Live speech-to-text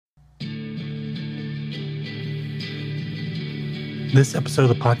This episode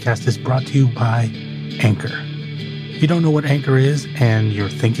of the podcast is brought to you by Anchor. If you don't know what Anchor is and you're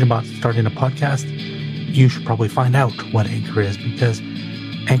thinking about starting a podcast, you should probably find out what Anchor is, because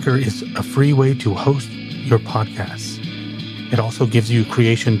Anchor is a free way to host your podcasts. It also gives you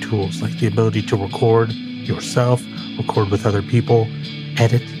creation tools like the ability to record yourself, record with other people,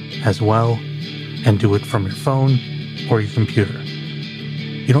 edit as well, and do it from your phone or your computer.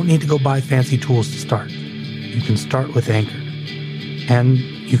 You don't need to go buy fancy tools to start. You can start with Anchor. And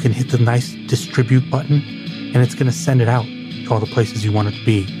you can hit the nice distribute button, and it's going to send it out to all the places you want it to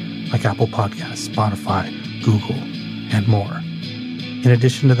be, like Apple Podcasts, Spotify, Google, and more. In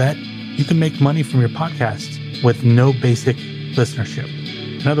addition to that, you can make money from your podcasts with no basic listenership.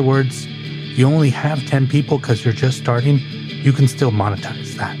 In other words, if you only have 10 people because you're just starting, you can still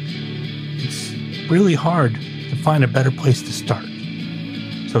monetize that. It's really hard to find a better place to start.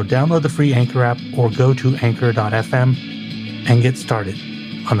 So download the free Anchor app or go to anchor.fm and get started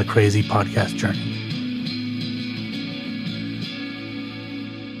on the crazy podcast journey.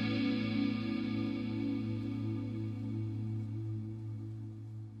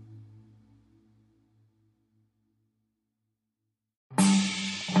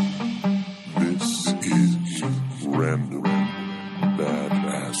 This is Random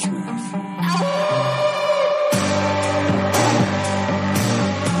Badassery.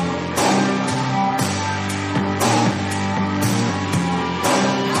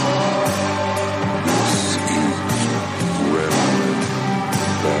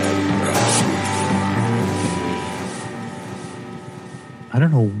 I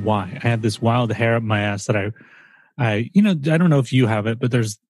don't know why. I had this wild hair up my ass that I don't know if you have it, but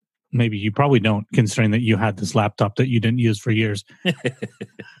maybe you probably don't, considering that you had this laptop that you didn't use for years.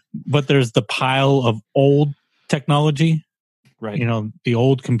 But there's the pile of old technology, right? You know, the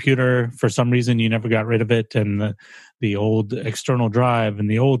old computer, for some reason you never got rid of it, and the old external drive and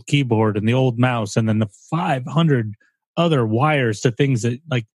the old keyboard and the old mouse, and then the 500 other wires to things that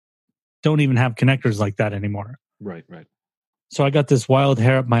like don't even have connectors like that anymore. Right. So I got this wild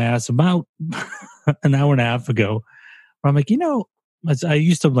hair up my ass about an hour and a half ago, where I'm like, I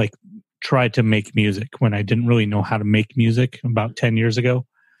used to like try to make music when I didn't really know how to make music about 10 years ago.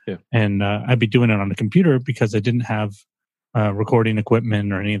 Yeah. And I'd be doing it on the computer because I didn't have recording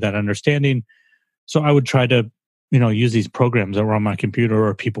equipment or any of that understanding. So I would try to, use these programs that were on my computer,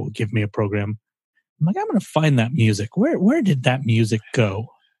 or people would give me a program. I'm like, I'm going to find that music. Where did that music go?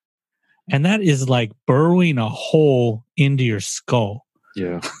 And that is like burrowing a hole into your skull.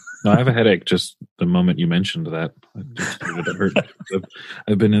 Yeah. No, I have a headache just the moment you mentioned that. It just started to hurt.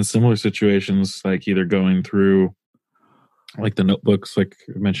 I've been in similar situations, like either going through like the notebooks, like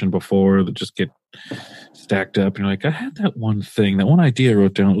I mentioned before, that just get stacked up. And you're like, I had that one idea I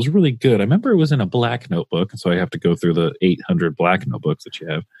wrote down. It was really good. I remember it was in a black notebook. And so I have to go through the 800 black notebooks that you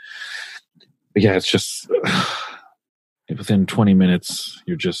have. But yeah, it's just... within 20 minutes,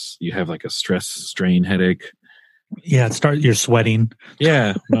 you have like a stress strain headache. Yeah, you're sweating.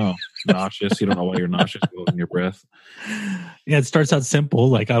 Yeah, no, nauseous. You don't know why you're nauseous. You're holding your breath. Yeah, it starts out simple.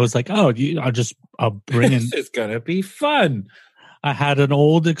 Like I was like, I'll bring in. It's gonna be fun. I had an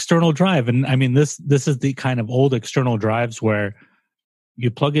old external drive, and I mean this is the kind of old external drives where you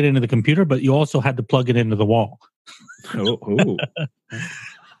plug it into the computer, but you also had to plug it into the wall. Oh.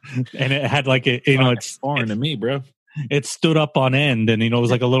 And it had like it's foreign to me, bro. It stood up on end, and it was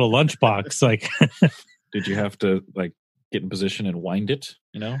like a little lunchbox. Like, did you have to like get in position and wind it?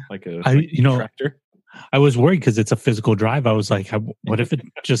 Like a tractor. I was worried because it's a physical drive. I was like, what if it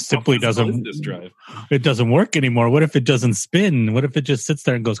just simply doesn't? This drive. It doesn't work anymore. What if it doesn't spin? What if it just sits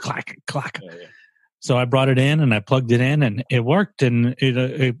there and goes clack clack? Yeah. So I brought it in and I plugged it in, and it worked, and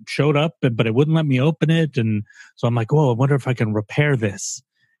it showed up, but it wouldn't let me open it. And so I'm like, I wonder if I can repair this.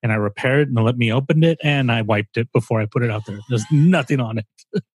 And I repaired it, and it let me open it, and I wiped it before I put it out there. There's nothing on it.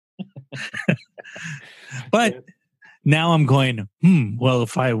 But now I'm going, well,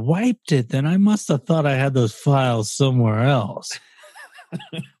 if I wiped it, then I must have thought I had those files somewhere else.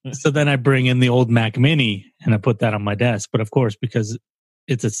 So then I bring in the old Mac Mini, and I put that on my desk. But of course, because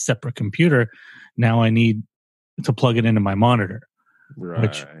it's a separate computer, now I need to plug it into my monitor.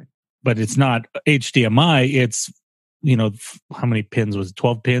 Right. But it's not HDMI, it's how many pins was it?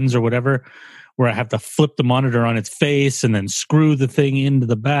 12 pins or whatever, where I have to flip the monitor on its face and then screw the thing into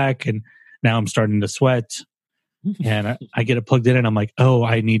the back. And now I'm starting to sweat, and I get it plugged in, and I'm like,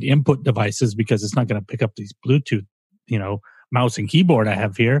 I need input devices because it's not going to pick up these Bluetooth, mouse and keyboard I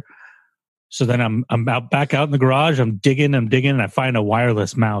have here. So then I'm back out in the garage. I'm digging, and I find a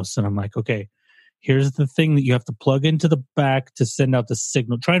wireless mouse, and I'm like, okay, here's the thing that you have to plug into the back to send out the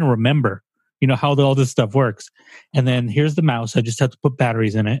signal. Trying to remember how all this stuff works. And then here's the mouse. I just have to put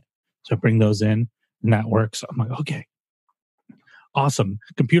batteries in it. So I bring those in and that works. I'm like, okay, awesome.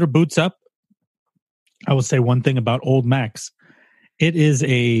 Computer boots up. I will say one thing about old Macs. It's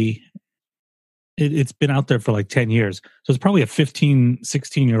been out there for like 10 years. So it's probably a 15,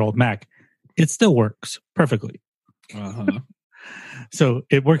 16-year-old Mac. It still works perfectly. Uh-huh. So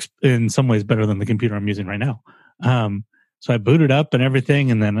it works in some ways better than the computer I'm using right now. So I boot it up and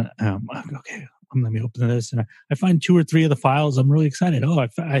everything. And then, okay, let me open this. And I find 2 or 3 of the files. I'm really excited. Oh,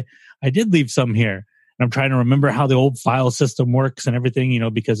 I did leave some here. And I'm trying to remember how the old file system works and everything,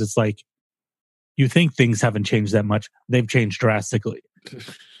 because it's like, you think things haven't changed that much. They've changed drastically.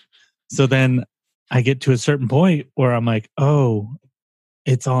 So then I get to a certain point where I'm like, oh,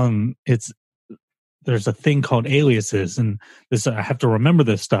 there's a thing called aliases, and this I have to remember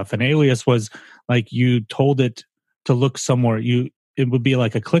this stuff. An alias was like you told it to look somewhere. It would be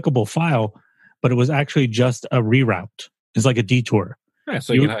like a clickable file, but it was actually just a reroute. It's like a detour. Yeah,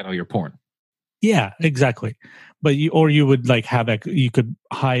 so you can hide all your porn. Yeah, exactly. But you would like you could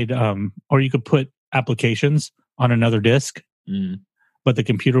hide, or you could put applications on another disk, but the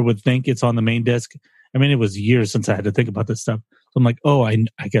computer would think it's on the main disk. I mean, it was years since I had to think about this stuff. So I'm like, oh, I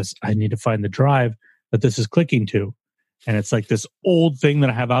guess I need to find the drive that this is clicking to. And it's like this old thing that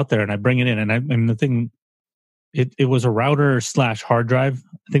I have out there, and I bring it in. And the thing, it was a router / hard drive.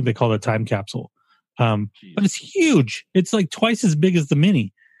 I think they call it a time capsule. But it's huge. It's like twice as big as the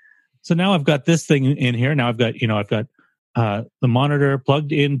Mini. So now I've got this thing in here. Now I've got the monitor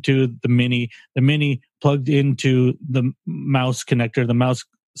plugged into the Mini plugged into the mouse connector, the mouse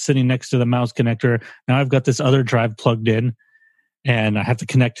sitting next to the mouse connector. Now I've got this other drive plugged in, and I have to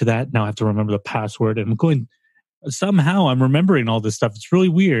connect to that. Now I have to remember the password, and somehow I'm remembering all this stuff. It's really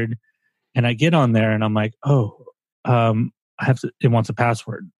weird. And I get on there and I'm like, oh, it wants a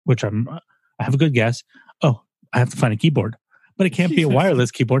password, which I have a good guess. Oh, I have to find a keyboard. But it can't be a wireless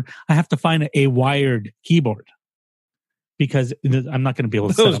keyboard. I have to find a wired keyboard because I'm not going to be able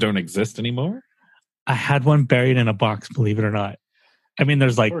to. Those don't exist anymore. I had one buried in a box, believe it or not. I mean,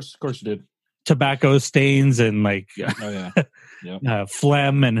 there's like, of course you did. Tobacco stains and like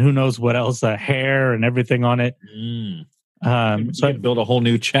phlegm and who knows what else, hair and everything on it. So I build a whole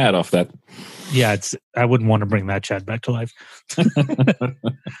new chat off that. Yeah, I wouldn't want to bring that chat back to life.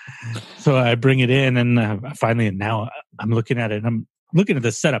 So I bring it in, and finally, now I'm looking at it, and I'm looking at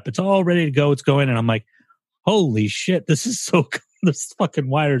the setup. It's all ready to go. It's going, and I'm like, holy shit, this is so good. There's fucking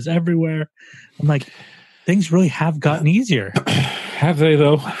wires everywhere. I'm like, things really have gotten easier. Have they,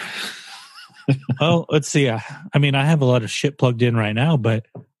 though? Well, let's see. I mean, I have a lot of shit plugged in right now,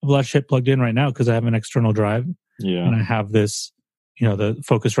 because I have an external drive. Yeah. And I have this, the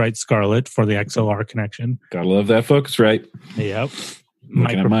Focusrite Scarlett for the XLR connection. Gotta love that Focusrite. Yep.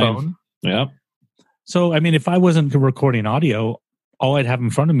 Microphone. Yep. So, I mean, if I wasn't recording audio, all I'd have in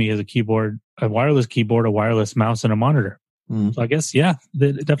front of me is a keyboard, a wireless keyboard, a wireless mouse, and a monitor. So I guess, yeah,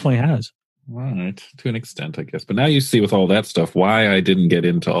 it definitely has. Right. To an extent, I guess. But now you see with all that stuff why I didn't get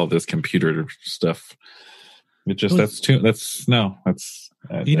into all this computer stuff. It just, what's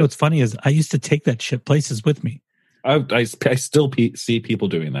funny is I used to take that shit places with me. I still see people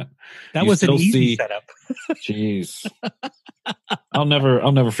doing that. That was an easy setup. Jeez. I'll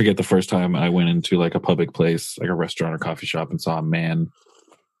never forget the first time I went into like a public place, like a restaurant or coffee shop, and saw a man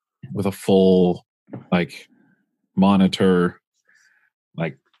with a full like monitor,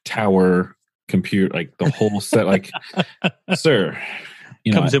 like tower computer, like the whole set. Like, sir,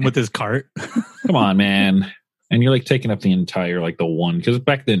 comes in with his cart. Come on, man. And you're like taking up the entire, like the one, because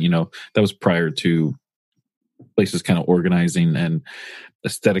back then, that was prior to places kind of organizing and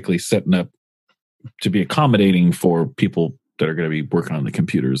aesthetically setting up to be accommodating for people that are going to be working on the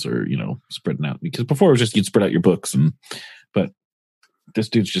computers or, spreading out. Because before it was just you'd spread out your books, but this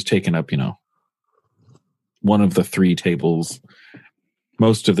dude's just taking up, one of the 3 tables,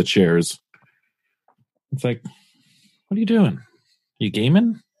 most of the chairs. It's like, what are you doing? You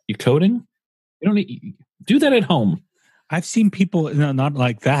gaming? You coding? You don't need. Do that at home. I've seen people not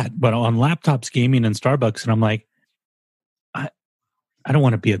like that, but on laptops gaming in Starbucks, and I'm like, I don't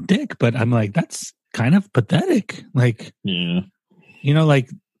want to be a dick, but I'm like, that's kind of pathetic. Like, yeah, like,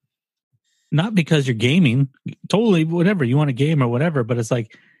 not because you're gaming, totally whatever you want to game or whatever, but it's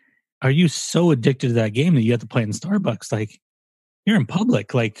like, are you so addicted to that game that you have to play in Starbucks? Like, you're in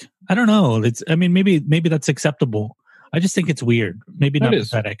public. Like, I don't know. Maybe that's acceptable. I just think it's weird. Maybe not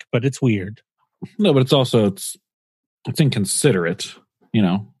pathetic, but it's weird. No, but it's inconsiderate.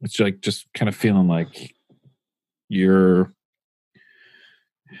 It's like just kind of feeling like your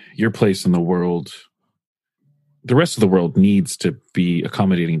place in the world, the rest of the world needs to be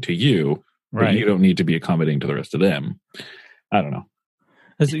accommodating to you, but Right. you don't need to be accommodating to the rest of them. I don't know.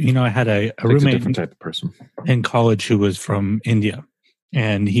 I had a Takes a roommate different type of person. in college who was from India,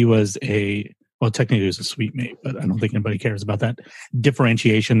 and he was technically he was a sweet mate, but I don't think anybody cares about that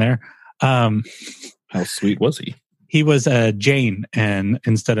differentiation there. How sweet was he? He was a Jain and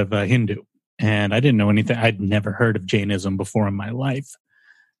instead of a Hindu, and I didn't know anything. I'd never heard of Jainism before in my life,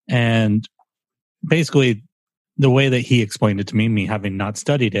 and basically the way that he explained it to me having not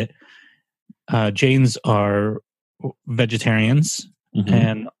studied it, Jains are vegetarians,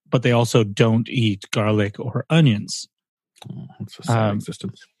 but they also don't eat garlic or onions. Oh, that's a sad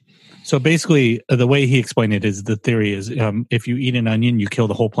existence. So basically, the way he explained it is the theory is if you eat an onion, you kill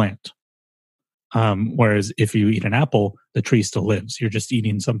the whole plant. Whereas if you eat an apple, the tree still lives. You're just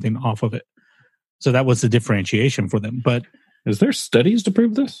eating something off of it. So that was the differentiation for them. But is there studies to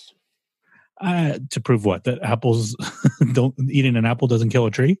prove this? To prove what? That apples eating an apple doesn't kill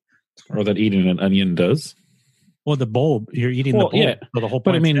a tree? Or that eating an onion does? Well, the bulb, you're eating the bulb. Yeah. So the whole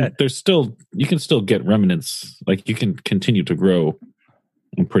but I mean, dead. you can still get remnants. Like you can continue to grow.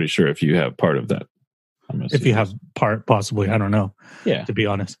 I'm pretty sure if you have part of that. If you have part, possibly, I don't know. Yeah. To be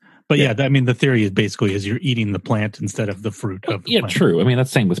honest. But the theory is basically you're eating the plant instead of the fruit of the plant. True. I mean,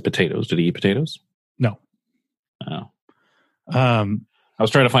 that's same with potatoes. Did he eat potatoes? No. Oh. I was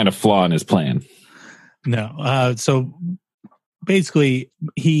trying to find a flaw in his plan. No. So basically,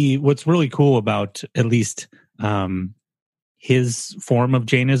 what's really cool about at least his form of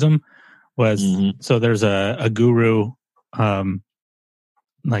Jainism was, so there's a guru, I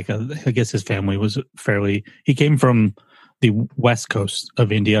guess his family was he came from the west coast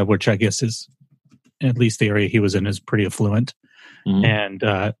of India, which I guess is, at least the area he was in, is pretty affluent.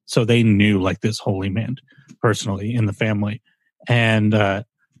 And so they knew like this holy man personally in the family. And the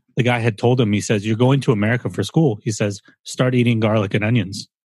guy had told him, he says, you're going to America for school. He says, start eating garlic and onions.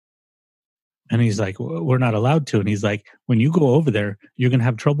 And he's like, we're not allowed to. And he's like, when you go over there, you're going to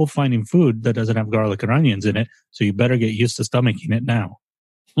have trouble finding food that doesn't have garlic and onions in it. So you better get used to stomaching it now.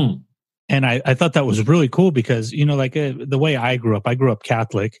 And I thought that was really cool because, the way I grew up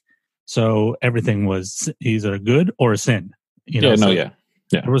Catholic. So everything was either good or a sin. There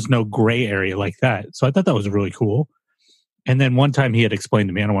was no gray area like that. So I thought that was really cool. And then one time he had explained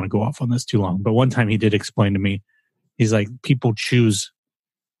to me, I don't want to go off on this too long, but one time he did explain to me, he's like, people choose,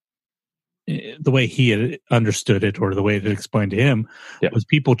 the way he had understood it, or the way it explained to him, was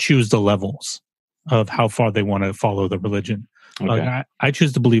people choose the levels of how far they want to follow the religion. Okay. Like I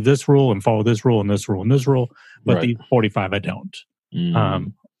choose to believe this rule and follow this rule and this rule and this rule, but the 45 I don't.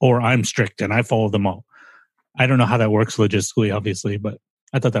 Or I'm strict and I follow them all. I don't know how that works logistically, obviously, but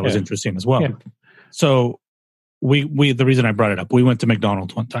I thought that was interesting as well. Yeah. So we the reason I brought it up, we went to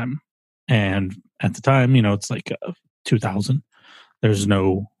McDonald's one time, and at the time, it's like 2000. There's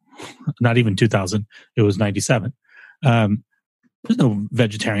not even 2000. It was 97. There's no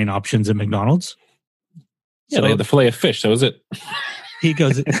vegetarian options at McDonald's. Yeah, so they had the fillet of fish. That was it. He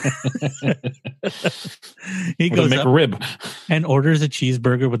goes make a rib and orders a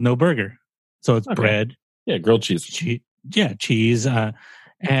cheeseburger with no burger. So it's bread. Yeah, grilled cheese. Cheese.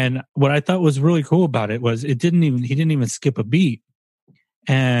 And what I thought was really cool about it was he didn't even skip a beat.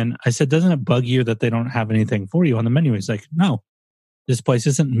 And I said, doesn't it bug you that they don't have anything for you on the menu? He's like, no, this place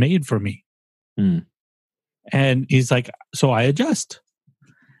isn't made for me. And he's like, so I adjust.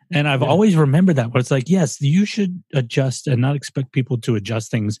 And I've always remembered that, where it's like, yes, you should adjust and not expect people to adjust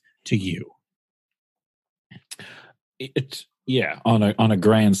things to you. On a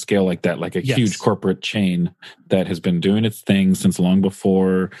grand scale like that, like a huge corporate chain that has been doing its thing since long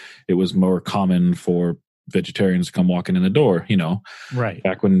before it was more common for vegetarians to come walking in the door, right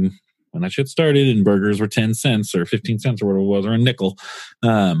back when that shit started and burgers were 10 cents or 15 cents or whatever it was, or a nickel.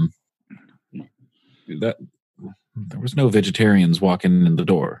 That there was no vegetarians walking in the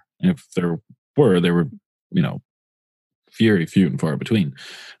door. If there were, they were, very few and far between.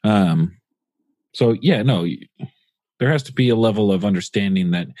 There has to be a level of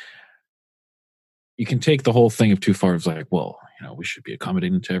understanding that you can take the whole thing of too far. It's like, well, we should be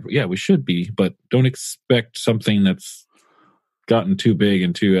accommodating to everyone. Yeah, we should be, but don't expect something that's gotten too big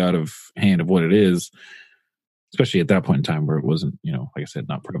and too out of hand of what it is, especially at that point in time where it wasn't, like I said,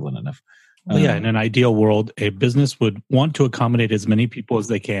 not prevalent enough. In an ideal world, a business would want to accommodate as many people as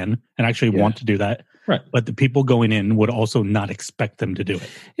they can and actually want to do that. Right. But the people going in would also not expect them to do it.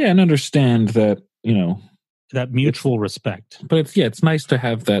 Yeah, and understand that, that mutual respect. But it's nice to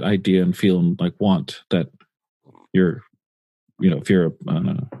have that idea and feel and want that you're, if you're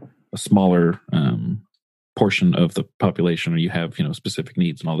a smaller portion of the population, or you have, specific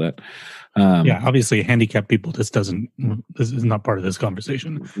needs and all that. Obviously, handicapped people. This is not part of this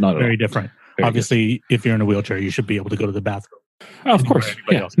conversation. Not at Very all. different. Very Obviously, if you're in a wheelchair, you should be able to go to the bathroom. Oh, of course.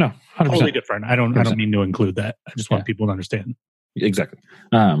 Yeah. Else. No, 100%. Totally different. I don't 100%. mean to include that. I just want people to understand. Exactly.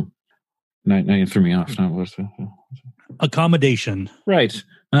 Now you threw me off. Accommodation. Right.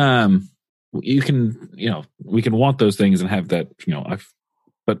 You can, we can want those things and have that,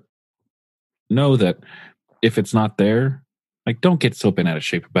 but know that if it's not there, like, don't get so bent out of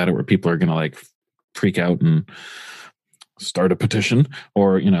shape about it where people are going to like freak out and start a petition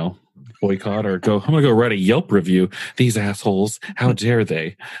or, boycott or go, I'm going to go write a Yelp review. These assholes, how dare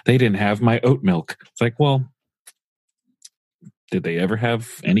they? They didn't have my oat milk. It's like, well, did they ever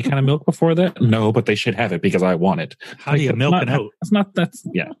have any kind of milk before that? No, but they should have it because I want it. How do you milk an oat?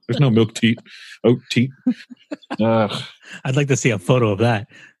 There's no milk teat, oat teat. I'd like to see a photo of that.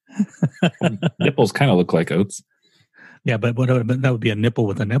 Nipples kind of look like oats. Yeah, but that would be a nipple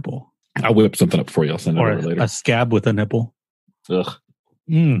with a nipple. I'll whip something up for you. I'll send it over later. A scab with a nipple. Ugh.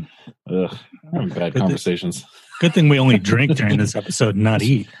 Ugh. Having bad conversations. Good thing we only drink during this episode, not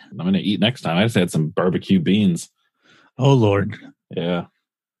eat. I'm going to eat next time. I just had some barbecue beans. Oh Lord! Yeah,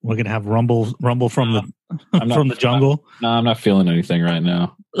 we're gonna have rumble from the jungle. I'm not feeling anything right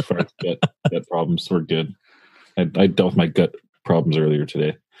now. As far as gut problems, we're good. I dealt with my gut problems earlier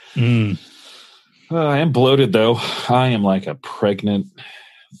today. I am bloated though. I am like a pregnant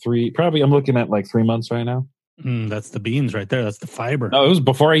I'm looking at like 3 months right now. That's the beans right there. That's the fiber. No, it was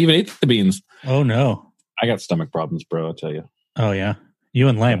before I even ate the beans. Oh no, I got stomach problems, bro. I'll tell you. Oh yeah, you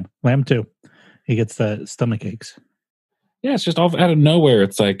and Lamb too. He gets the stomach aches. Yeah, it's just all out of nowhere.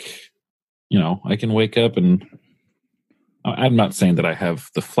 It's like, I can wake up and I'm not saying that I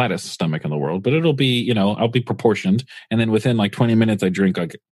have the flattest stomach in the world, but it'll be, I'll be proportioned. And then within like 20 minutes, I drink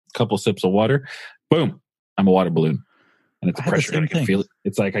like a couple sips of water. Boom, I'm a water balloon. And it's pressure. And I can feel it.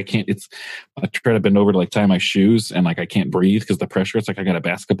 It's like I try to bend over to like tie my shoes and like I can't breathe because the pressure. It's like I got a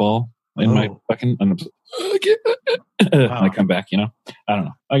basketball in my fucking. And I come back, I don't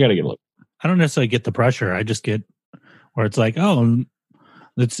know. I got to get a look. I don't necessarily get the pressure. I just get where it's like, oh,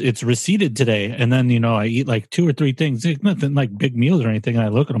 it's receded today. And then, I eat like 2 or 3 things. It's nothing like big meals or anything. And I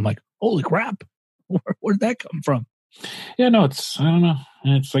look at them like, holy crap. Where'd that come from? Yeah, no, I don't know.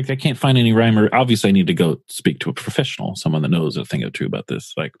 It's like I can't find any rhyme or obviously I need to go speak to a professional, someone that knows a thing or two about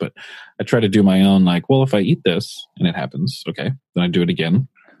this. Like, but I try to do my own, like, well, if I eat this and it happens, okay, then I do it again.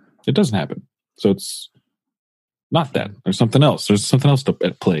 It doesn't happen. So it's not that. There's something else. There's something else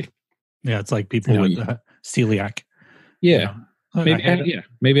at play. Yeah, it's like people with celiac. Yeah.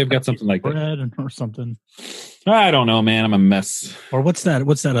 Maybe I've got something like bread or something. I don't know, man. I'm a mess. Or what's that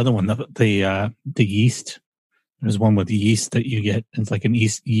other one? The yeast. There's one with yeast that you get. It's like an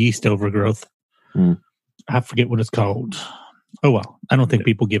yeast overgrowth. I forget what it's called. Oh, well. I don't think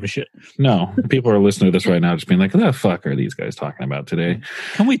people give a shit. No. People are listening to this right now just being like, what the fuck are these guys talking about today?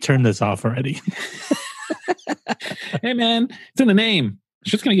 Can we turn this off already? Hey, man. It's in the name. It's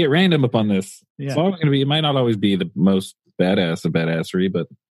just going to get random up on this. Yeah. It's always going to be, it might not always be the most badass of badassery, but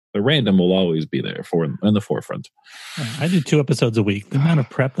the random will always be there in the forefront. I do 2 episodes a week. The amount of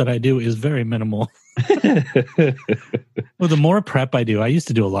prep that I do is very minimal. Well, the more prep I do, I used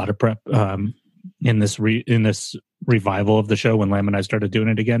to do a lot of prep in this revival of the show when Lamb and I started doing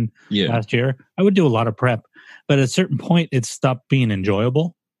it again last year. I would do a lot of prep, but at a certain point, it stopped being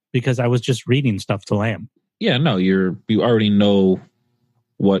enjoyable because I was just reading stuff to Lamb. Yeah, no, you already know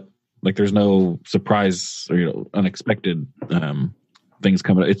what, like, there's no surprise or unexpected things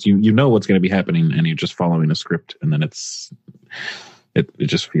coming. It's you know what's going to be happening, and you're just following a script, and then it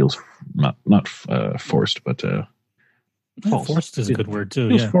just feels not forced, but false. Forced is a good word too.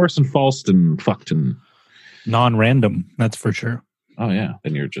 Feels forced and false and fucked and non-random. That's for sure. Oh yeah,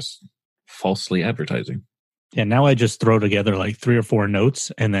 then you're just falsely advertising. Yeah, now I just throw together like 3 or 4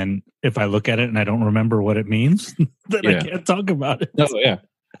 notes, and then if I look at it and I don't remember what it means, then I can't talk about it. Oh yeah,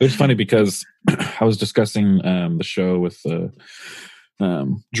 it's funny because I was discussing the show with Drew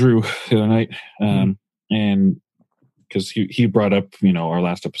the other night, and because he brought up our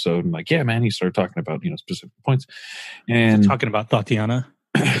last episode, and like, yeah, man, he started talking about specific points, and talking about Tatiana.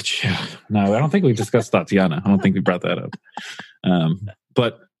 No, I don't think we discussed Tatiana. I don't think we brought that up,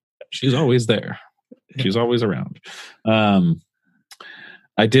 but she's always there. She's always around.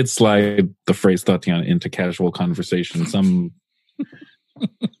 I did slide the phrase Tatiana into casual conversation sometime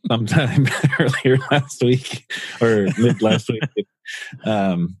earlier last week or mid last week.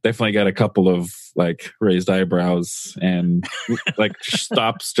 Definitely got a couple of like raised eyebrows and like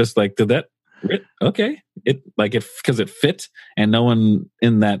stops, just like, did that? Okay. Because it fit, and no one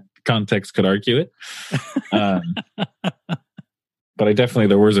in that context could argue it. But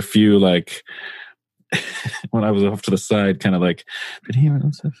there was a few like when I was off to the side, kind of like,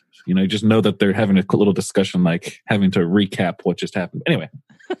 just know that they're having a little discussion, like having to recap what just happened. Anyway.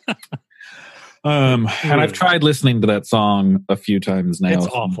 And I've tried listening to that song a few times now. It's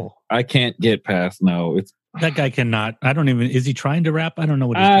awful. I can't get past. No, that guy cannot. I don't even. Is he trying to rap? I don't know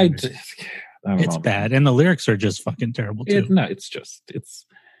what he's trying to do. It's bad, and the lyrics are just fucking terrible too. It's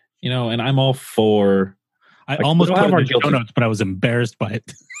and I'm all for. I almost put it in the show notes, but I was embarrassed by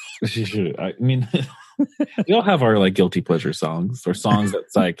it. I mean, we all have our like guilty pleasure songs or songs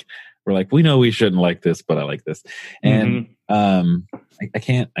that's like we're like we know we shouldn't like this, but I like this, and I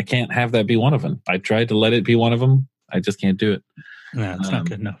can't have that be one of them. I tried to let it be one of them. I just can't do it. No, it's not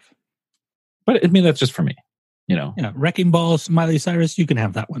good enough. But I mean, that's just for me, Yeah, Wrecking Ball, Miley Cyrus, you can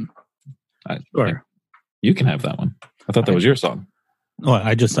have that one. Sure. You can have that one. I thought that was your song. Oh,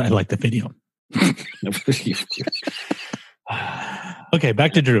 I like the video. Okay,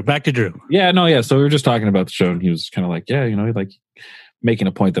 back to Drew. Yeah, no, yeah. So we were just talking about the show, and he was kind of like, like making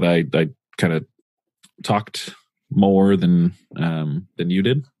a point that I kind of talked more than you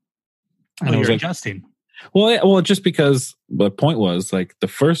did. And I was adjusting. Well, just because the point was like the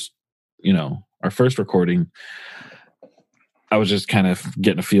first, our first recording, I was just kind of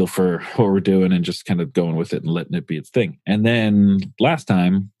getting a feel for what we're doing and just kind of going with it and letting it be its thing. And then last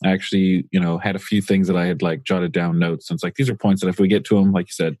time I actually, had a few things that I had like jotted down notes. And it's like, these are points that if we get to them, like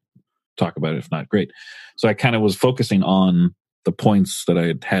you said, talk about it. If not, great. So I kind of was focusing on the points that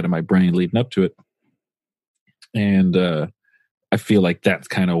I had in my brain leading up to it. And I feel like that's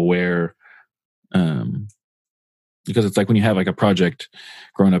kind of where, because it's like when you have like a project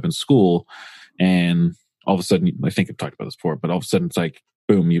growing up in school and all of a sudden, I think I've talked about this before, but all of a sudden it's like,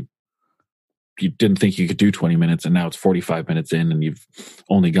 boom, you didn't think you could do 20 minutes and now it's 45 minutes in and you've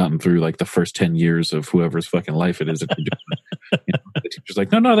only gotten through like the first 10 years of whoever's fucking life it is that you're doing. The teacher's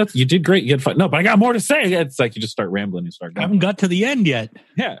like, no, you did great. You had fun. No, but I got more to say. It's like you just start rambling and start going. I haven't got to the end yet.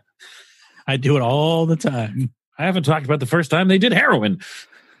 Yeah. I do it all the time. I haven't talked about the first time they did heroin.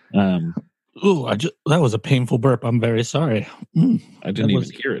 That was a painful burp. I'm very sorry. I didn't even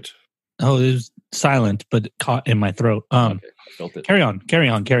hear it. Oh, it was silent, but it caught in my throat. Okay, I felt it. Carry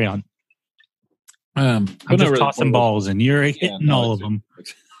on. I'm just tossing balls, and you're hitting all of them.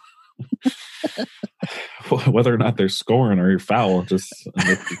 Whether or not they're scoring or you're foul, just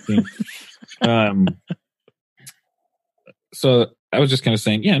so I was just kind of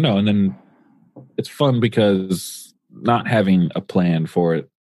saying, and then it's fun because not having a plan for it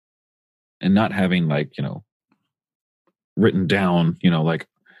and not having like, written down, like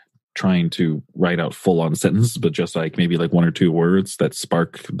trying to write out full on sentences, but just like maybe like one or two words that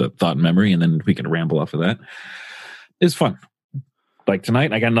spark the thought and memory. And then we can ramble off of that is fun. Like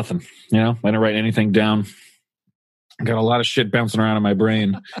tonight, I got nothing, I didn't write anything down. I got a lot of shit bouncing around in my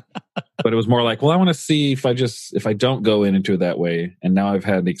brain, but it was more like, well, I want to see if I don't go into it that way. And now I've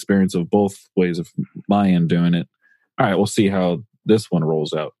had the experience of both ways of my end doing it. All right, we'll see how this one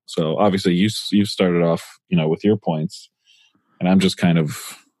rolls out. So obviously you started off, with your points, and I'm just kind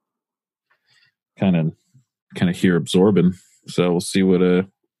of here absorbing. So we'll see what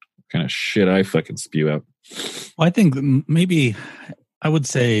kind of shit I fucking spew out. Well, I think maybe I would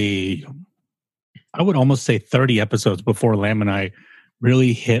almost say 30 episodes before Lamb and I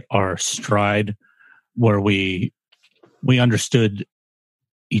really hit our stride where we understood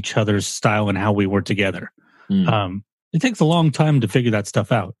each other's style and how we were together. It takes a long time to figure that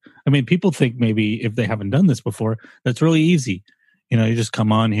stuff out. I mean, people think maybe if they haven't done this before, that's really easy. You just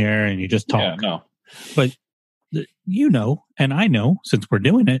come on here and you just talk. Yeah, no. But and I know, since we're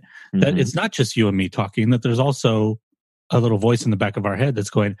doing it, that it's not just you and me talking, that there's also a little voice in the back of our head that's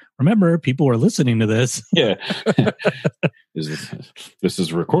going, remember, people are listening to this. Yeah. This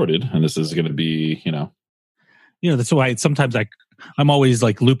is recorded and this is going to be, that's why sometimes I'm always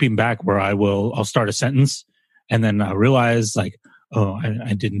like looping back where I'll start a sentence and then I realize like, oh,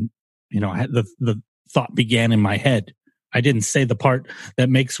 I didn't, the thought began in my head. I didn't say the part that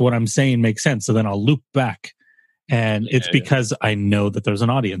makes what I'm saying make sense. So then I'll loop back. And it's because I know that there's an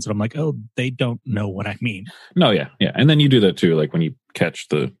audience. And I'm like, oh, they don't know what I mean. No, yeah. And then you do that too. Like when you catch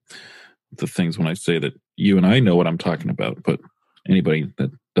the things when I say that you and I know what I'm talking about. But anybody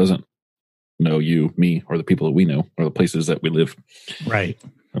that doesn't know you, me, or the people that we know, or the places that we live. Right.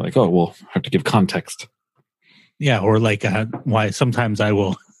 They're like, oh, well, I have to give context. Yeah. Or like why sometimes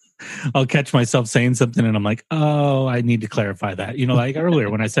I'll catch myself saying something and I'm like, oh, I need to clarify that. Like earlier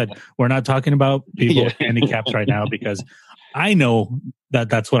when I said, we're not talking about people with handicaps right now because I know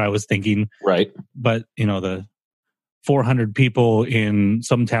that that's what I was thinking. Right. But, the 400 people in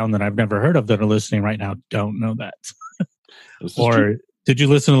some town that I've never heard of that are listening right now don't know that. Or did you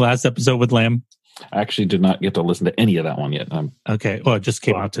listen to the last episode with Lamb? I actually did not get to listen to any of that one yet. Okay. Well, it just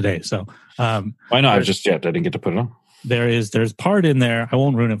came out today. So, I know. I didn't get to put it on. There's part in there. I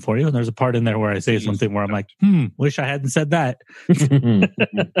won't ruin it for you. There's a part in there where I say something where I'm like, wish I hadn't said that.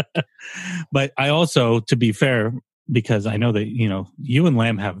 But I also, to be fair, because I know that, you and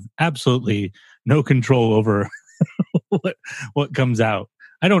Lamb have absolutely no control over what comes out.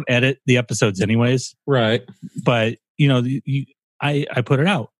 I don't edit the episodes anyways. Right. But, I put it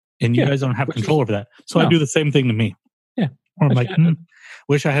out and you guys don't have control over that. So I do the same thing to me. Yeah. Or I'm like,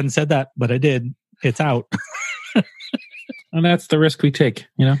 wish I hadn't said that, but I did. It's out. And that's the risk we take,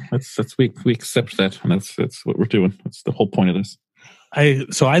 that's we accept that. And that's what we're doing. That's the whole point of this.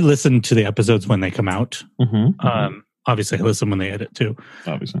 So I listen to the episodes when they come out. Mm-hmm. Obviously I listen when they edit too.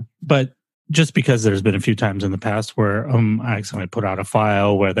 Obviously. But just because there's been a few times in the past where I accidentally put out a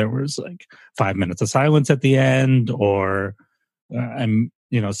file where there was like 5 minutes of silence at the end, or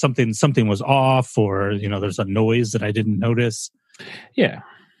something was off, or there's a noise that I didn't notice. Yeah.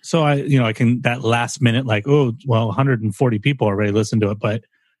 So I can, that last minute, like, 140 people already listened to it, but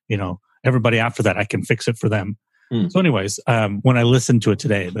everybody after that, I can fix it for them. So anyways, when I listened to it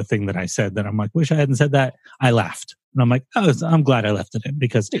today, the thing that I said that I'm like, wish I hadn't said that, I laughed. And I'm like, I'm glad I left it in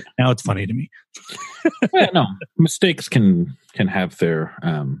because now it's funny to me. No, mistakes can have their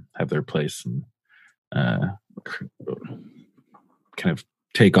place and kind of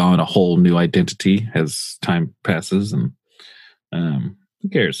take on a whole new identity as time passes. And who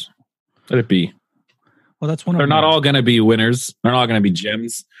cares? Let it be. Well, that's one. They're not all going to be winners. They're not all going to be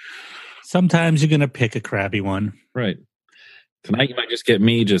gems. Sometimes you're going to pick a crabby one. Right. Tonight you might just get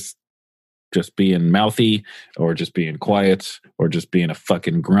me just being mouthy, or just being quiet, or just being a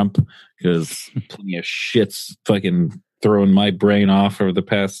fucking grump, because plenty of shit's fucking throwing my brain off over the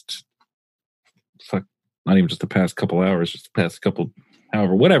past, not even just the past couple hours, just the past couple,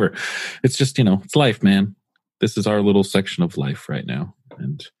 however, whatever. It's just, it's life, man. This is our little section of life right now.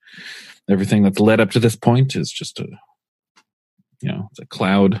 And everything that's led up to this point is just it's a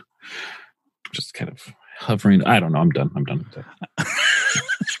cloud just kind of hovering. I don't know. I'm done with that.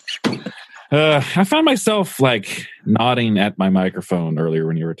 I found myself like nodding at my microphone earlier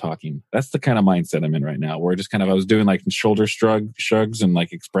when you were talking. That's the kind of mindset I'm in right now, where I was doing like shoulder shrugs and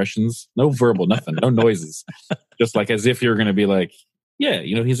like expressions, no verbal, nothing, no noises, just like as if you're going to be like, yeah,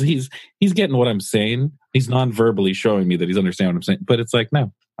 he's getting what I'm saying. He's non-verbally showing me that he's understanding what I'm saying, but it's like,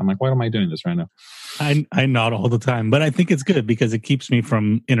 no, I'm like, why am I doing this right now? I nod all the time, but I think it's good because it keeps me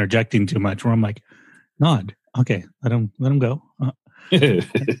from interjecting too much. Where I'm like, nod, okay, let him go. But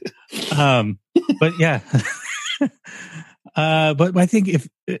yeah, but I think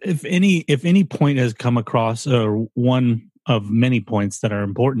if any point has come across, or one of many points that are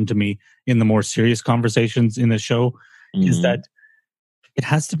important to me in the more serious conversations in the show, is that it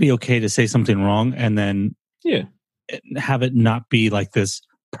has to be okay to say something wrong, and then have it not be like this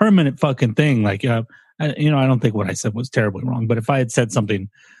permanent fucking thing. Like, I don't think what I said was terribly wrong, but if I had said something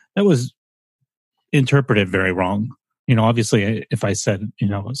that was interpreted very wrong, obviously if I said,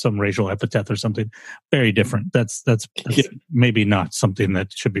 some racial epithet or something very different, that's maybe not something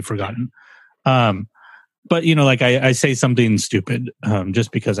that should be forgotten. But, like I say something stupid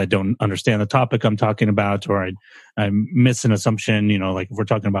just because I don't understand the topic I'm talking about, or I miss an assumption, like if we're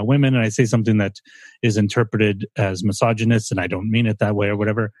talking about women and I say something that is interpreted as misogynist and I don't mean it that way or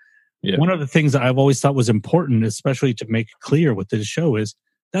whatever. Yeah. One of the things that I've always thought was important, especially to make clear with this show, is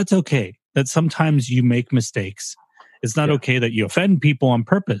that's okay. That sometimes you make mistakes. It's not okay that you offend people on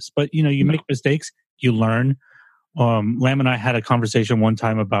purpose, but you make mistakes, you learn. Lamb and I had a conversation one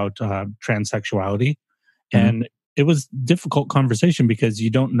time about transsexuality. And it was difficult conversation because you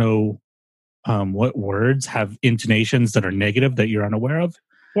don't know what words have intonations that are negative that you're unaware of.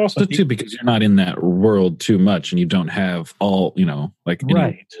 Well, also too, because you're not in that world too much, and you don't have all, like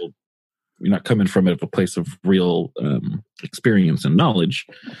right. You're not coming from a place of real experience and knowledge.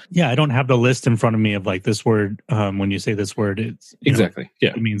 Yeah, I don't have the list in front of me of like this word. When you say this word, it's exactly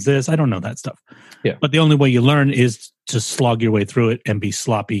it means this. I don't know that stuff. Yeah, but the only way you learn is to slog your way through it and be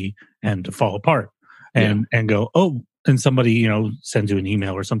sloppy and to fall apart. And go, and somebody, sends you an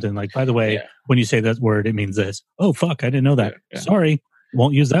email or something like, by the way, when you say that word, it means this. Oh, fuck, I didn't know that. Yeah. Sorry,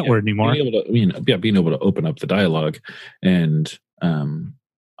 won't use that word anymore. Being able to open up the dialogue and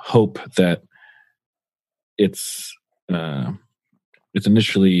hope that it's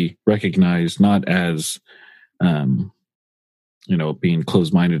initially recognized not as, being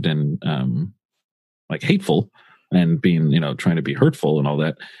closed-minded and like hateful and being, trying to be hurtful and all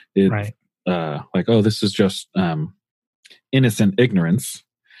that. Right. Like, oh, this is just innocent ignorance,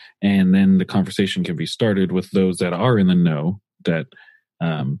 and then the conversation can be started with those that are in the know, that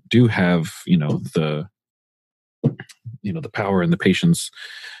do have the power and the patience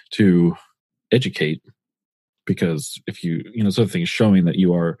to educate. Because if sort of thing is showing that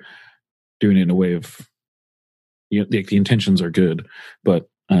you are doing it in a way of, the intentions are good, but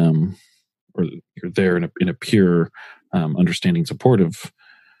or you're there in a pure, understanding, supportive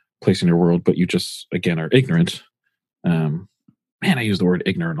place in your world, but you just again are ignorant. Man, I use the word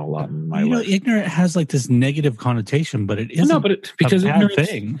ignorant a lot in my life. Ignorant has like this negative connotation, but it isn't. No, but because a bad ignorance,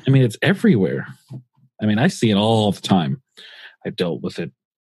 thing. I mean, it's everywhere. I mean, I see it all the time. I've dealt with it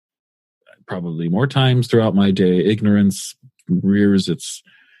probably more times throughout my day. Ignorance rears its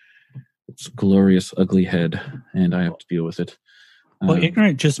glorious, ugly head, and I have to deal with it. Well,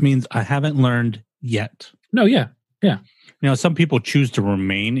 ignorant just means I haven't learned yet. No, yeah. Some people choose to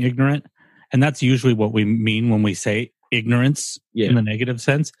remain ignorant, and that's usually what we mean when we say ignorance in the negative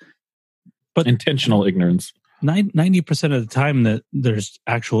sense. But intentional ignorance. 90% of the time that there's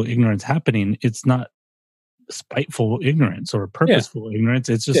actual ignorance happening, it's not spiteful ignorance or purposeful ignorance.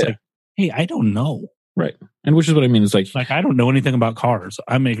 It's just like, hey, I don't know. Right. And which is what I mean. It's like I don't know anything about cars.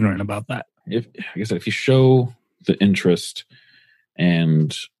 I'm ignorant about that. Like I said, if you show the interest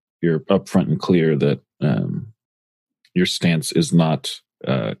and you're upfront and clear that your stance is not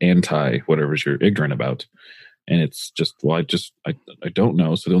anti whatever you're ignorant about, and it's just, I don't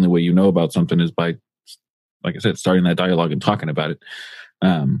know. So the only way you know about something is by, like I said, starting that dialogue and talking about it.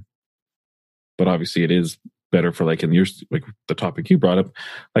 But obviously it is better for like in your, like the topic you brought up,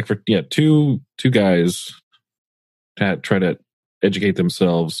 like for two guys to try to educate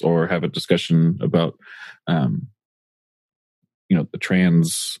themselves or have a discussion about the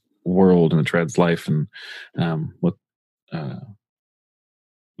trans world and the trans life and what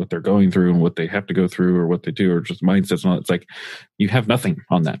they're going through and what they have to go through or what they do, or just mindsets and all. It's like you have nothing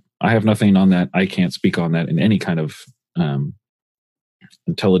on that. I have nothing on that. I can't speak on that in any kind of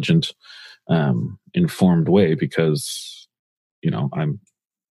intelligent, informed way, because I'm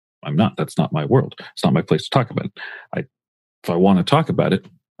not. That's not my world. It's not my place to talk about it. If I want to talk about it,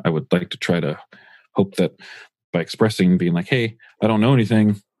 I would like to try to hope that by expressing, being like, hey, I don't know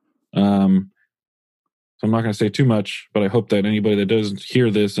anything. So I'm not going to say too much, but I hope that anybody that does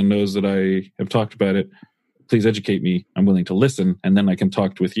hear this and knows that I have talked about it, please educate me. I'm willing to listen, and then I can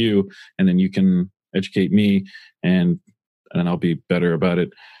talk with you, and then you can educate me, and I'll be better about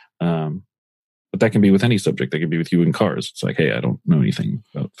it. But that can be with any subject. That can be with you in cars. It's like, hey, I don't know anything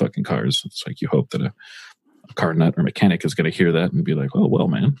about fucking cars. It's like you hope that a car nut or mechanic is going to hear that and be like, oh, well,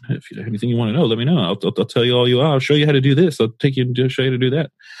 man, if you have anything you want to know, let me know. I'll tell you I'll show you how to do this. I'll take you to show you how to do that.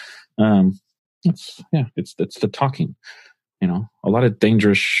 It's the talking. A lot of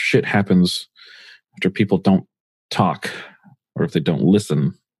dangerous shit happens after people don't talk, or if they don't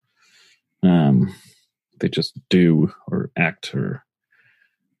listen. They just do or act or.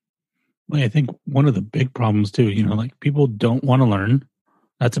 Well, I think one of the big problems too, like people don't want to learn.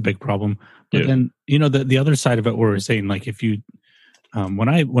 That's a big problem. But then, the other side of it, where we're saying, like, if you,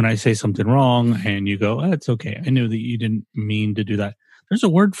 when I say something wrong and you go, oh, it's okay, I knew that you didn't mean to do that. There's a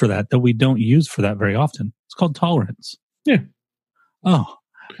word for that we don't use for that very often. It's called tolerance. Yeah. Oh,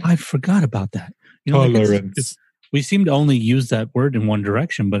 I forgot about that. Tolerance. We seem to only use that word in one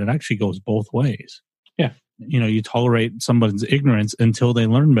direction, but it actually goes both ways. Yeah. You tolerate somebody's ignorance until they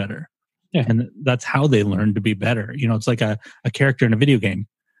learn better. Yeah. And that's how they learn to be better. It's like a character in a video game.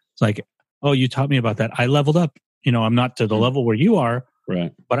 It's like, oh, you taught me about that. I leveled up. I'm not to the level where you are,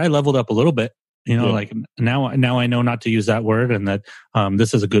 right? But I leveled up a little bit. Like now I know not to use that word, and that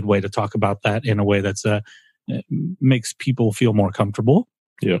this is a good way to talk about that in a way that's makes people feel more comfortable.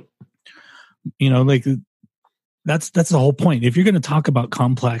 Yeah. Like that's the whole point. If you're going to talk about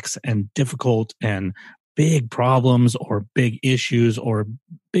complex and difficult and big problems or big issues or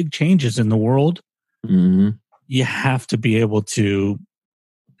big changes in the world, you have to be able to,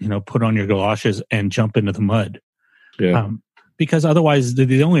 put on your galoshes and jump into the mud. Yeah. Because otherwise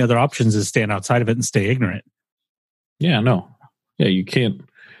the only other options is stand outside of it and stay ignorant. Yeah, no. Yeah, you can't,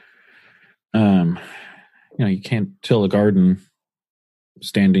 you can't till a garden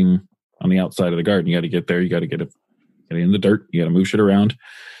standing on the outside of the garden. You got to get there. You got to get it in the dirt. You got to move shit around.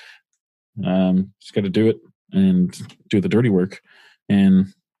 Just got to do it and do the dirty work.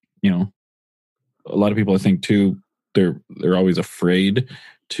 And, a lot of people, I think too, they're always afraid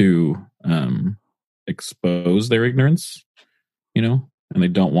to expose their ignorance, and they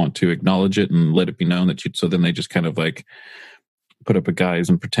don't want to acknowledge it and let it be known that so then they just kind of like put up a guise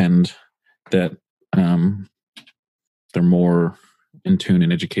and pretend that they're more in tune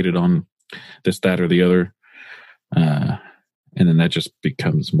and educated on this, that, or the other. And then that just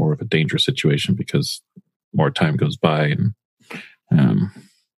becomes more of a dangerous situation because more time goes by and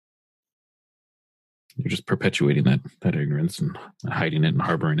you're just perpetuating that ignorance and hiding it and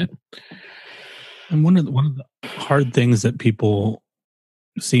harboring it. And one of the hard things that people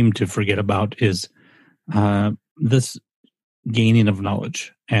seem to forget about is this gaining of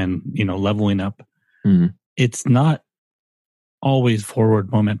knowledge and, leveling up. Mm-hmm. It's not always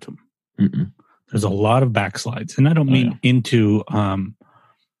forward momentum. Mm-mm. There's a lot of backslides, and I don't mean into a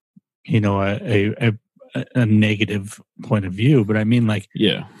negative point of view, but I mean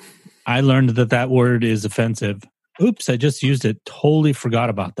I learned that word is offensive. Oops, I just used it. Totally forgot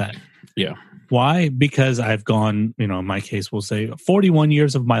about that. Yeah. Why? Because I've gone, in my case, we'll say 41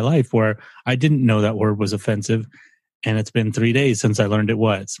 years of my life where I didn't know that word was offensive, and it's been 3 days since I learned it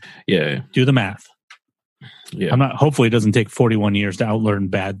was. Yeah. Do the math. Yeah. Hopefully it doesn't take 41 years to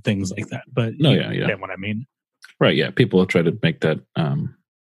outlearn bad things like that, but no, you get what I mean. Right. Yeah. People have tried to make that,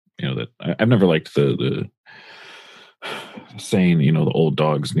 that I've never liked the saying, the old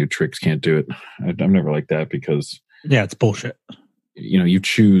dogs, new tricks, can't do it. I've never liked that because it's bullshit. You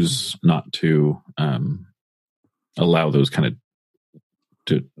choose not to allow those kind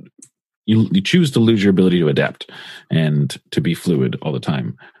of you choose to lose your ability to adapt and to be fluid all the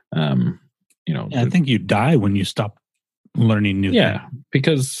time. I think you die when you stop learning new things.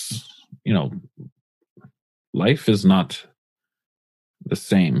 Because life is not the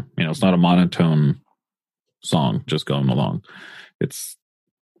same. It's not a monotone song just going along. There's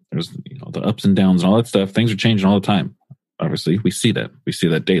the ups and downs and all that stuff. Things are changing all the time. Obviously, we see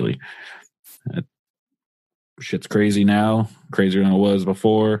that daily. Shit's crazy now, crazier than it was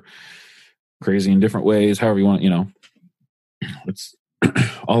before, crazy in different ways, however you want, it's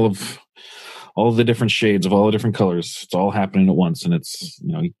all of the different shades of all the different colors. It's all happening at once, and it's,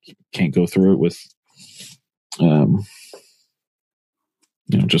 you can't go through it with,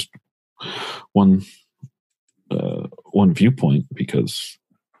 just one viewpoint, because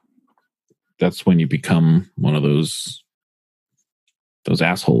that's when you become one of those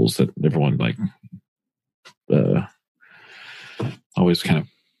assholes that everyone always kind of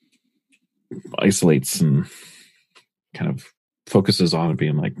isolates and kind of focuses on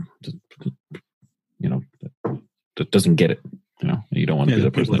being that doesn't get it. You don't want to be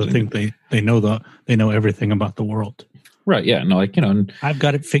the person that think they know everything about the world. Right. Yeah. No, and I've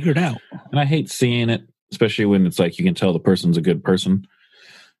got it figured out. And I hate seeing it, especially when it's you can tell the person's a good person.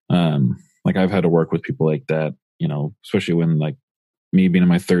 I've had to work with people like that, especially when me being in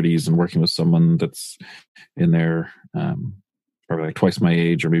my 30s and working with someone that's in their probably twice my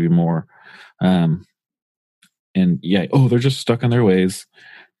age or maybe more. And they're just stuck in their ways.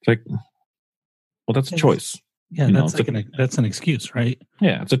 It's well, that's a choice. Yeah, that's an excuse, right?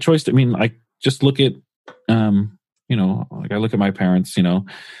 Yeah, it's a choice. I just look at, I look at my parents.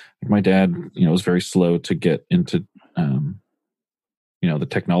 My dad, was very slow to get into, the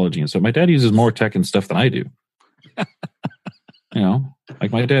technology, and so my dad uses more tech and stuff than I do.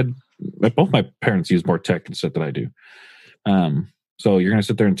 My dad, both my parents use more tech and stuff than I do. So you're going to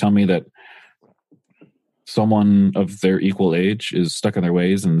sit there and tell me that someone of their equal age is stuck in their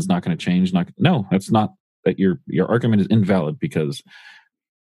ways and is not going to change? No, that's not. That your argument is invalid, because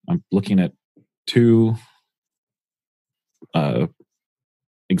I'm looking at two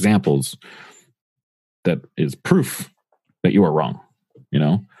examples that is proof that you are wrong.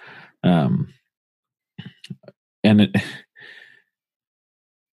 And it,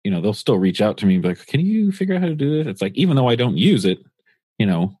 they'll still reach out to me and be like, can you figure out how to do this? It's even though I don't use it,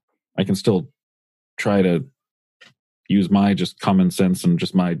 I can still try to use my just common sense and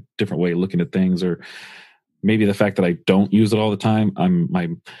just my different way of looking at things. Or maybe the fact that I don't use it all the time, my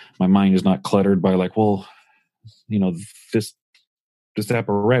mind is not cluttered by this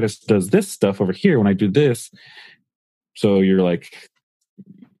apparatus does this stuff over here when I do this. So you're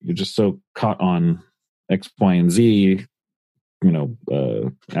just so caught on X, Y, and Z,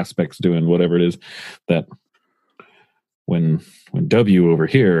 aspects doing whatever it is, that when W over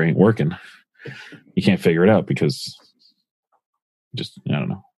here ain't working, you can't figure it out, because I don't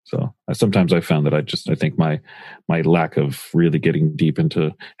know. So sometimes I found that I think my lack of really getting deep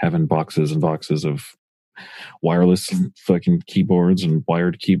into having boxes and boxes of wireless fucking keyboards and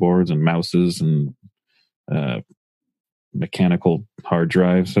wired keyboards and mouses and mechanical hard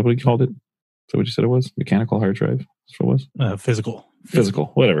drives. Is that what you called it? Is that what you said it was? Mechanical hard drive? That's what it was?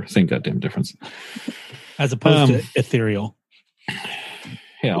 Physical. Whatever. Same goddamn difference. As opposed to ethereal.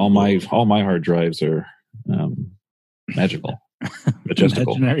 Yeah, all my hard drives are magical.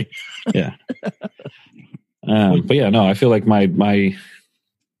 Majestical. Imaginary. Yeah. But yeah, no, I feel like my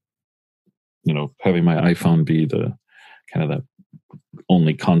having my iPhone be the kind of the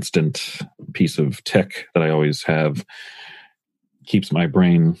only constant piece of tech that I always have keeps my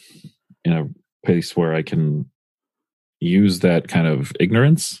brain in a place where I can use that kind of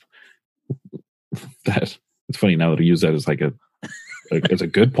ignorance. That it's funny now that I use that as like as a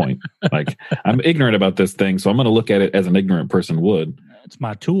good point. Like, I'm ignorant about this thing, so I'm going to look at it as an ignorant person would. It's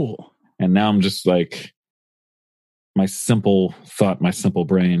my tool. And now I'm just like, my simple thought, my simple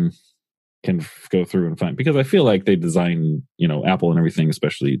brain can go through and find, because I feel like they design, Apple and everything,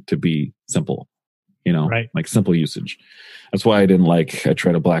 especially to be simple, right. Like simple usage. That's why I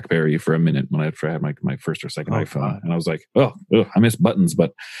tried a BlackBerry for a minute when I had my first or second iPhone. God. And I was like, I miss buttons,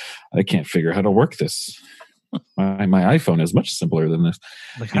 but I can't figure out how to work this. My iPhone is much simpler than this.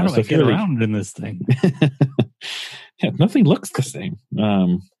 Like, how do I get around in this thing? Yeah, nothing looks the same.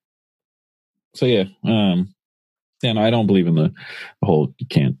 So yeah. Yeah, no, I don't believe in the whole, you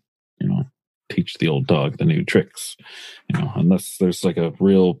can't, teach the old dog the new tricks, unless there's like a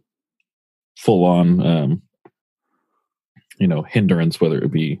real full on, hindrance, whether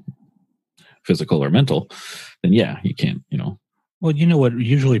it be physical or mental, then yeah, you can't, Well, what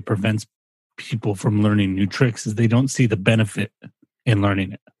usually prevents people from learning new tricks is they don't see the benefit in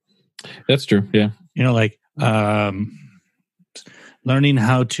learning it. That's true. Yeah. Learning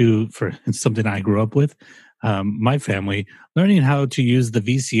how to, for something I grew up with, my family, learning how to use the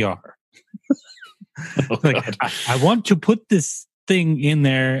VCR. I want to put this thing in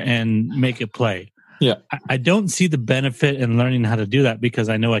there and make it play. Yeah. I don't see the benefit in learning how to do that because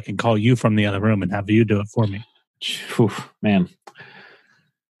I know I can call you from the other room and have you do it for me. Man.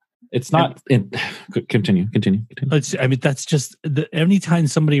 It's not. Continue. That's just anytime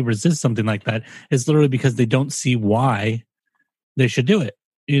somebody resists something like that, it's literally because they don't see why they should do it.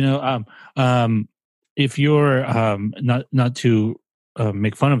 If you're not to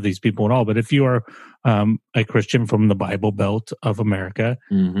make fun of these people at all, but if you are a Christian from the Bible Belt of America,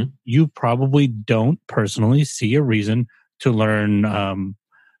 mm-hmm. you probably don't personally see a reason to learn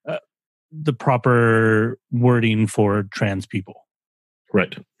the proper wording for trans people.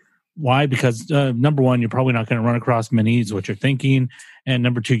 Right. Why? Because number one, you're probably not going to run across many is what you're thinking, and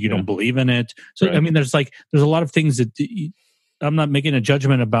number two, you don't believe in it. So right. I mean, there's a lot of things that I'm not making a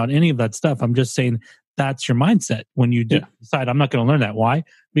judgment about any of that stuff. I'm just saying that's your mindset when you decide I'm not going to learn that. Why?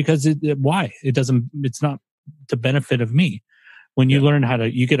 Because it's not the benefit of me. When you learn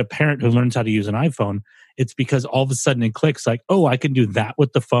you get a parent who learns how to use an iPhone, it's because all of a sudden it clicks like, oh, I can do that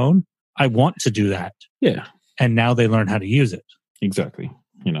with the phone. I want to do that. Yeah. And now they learn how to use it. Exactly.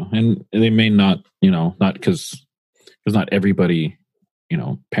 And they may not, not because not everybody,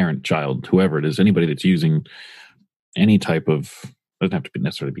 parent, child, whoever it is, anybody that's using any type of, doesn't have to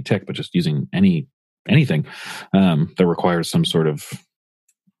necessarily be tech, but just using anything that requires some sort of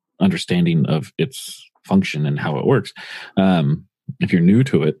understanding of its function and how it works. If you're new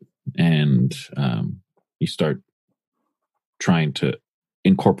to it and you start trying to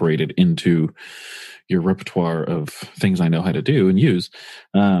incorporate it into your repertoire of things I know how to do and use.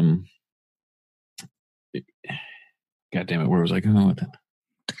 God damn it, where was I going with it?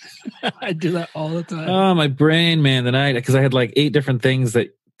 I do that all the time. Oh, my brain, man. Because I had like 8 different things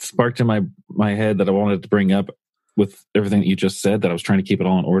that sparked in my head that I wanted to bring up with everything that you just said, that I was trying to keep it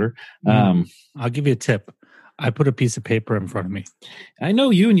all in order. I'll give you a tip. I put a piece of paper in front of me. I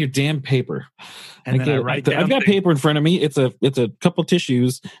know you and your damn paper. And then I write down. I've got paper in front of me. It's a couple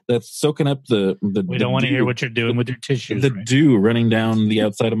tissues that's soaking up the. We don't want to hear what you're doing with your tissues. The dew running down the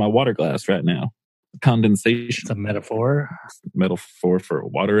outside of my water glass right now. Condensation. It's a metaphor. Metaphor for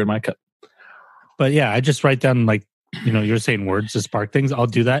water in my cup. But yeah, I just write down you're saying words to spark things. I'll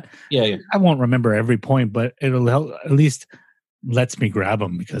do that. Yeah. I won't remember every point, but it'll help, at least lets me grab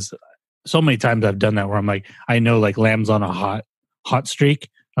them, because so many times I've done that where I'm like, I know like Lamb's on a hot streak.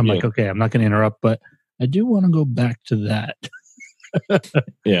 I'm like, okay, I'm not going to interrupt, but I do want to go back to that.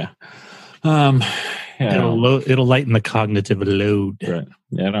 Yeah. It'll lighten the cognitive load. Right.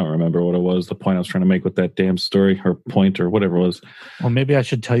 Yeah, I don't remember what it was. The point I was trying to make with that damn story or point or whatever it was. Well, maybe I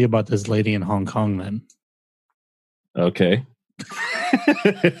should tell you about this lady in Hong Kong then. Okay.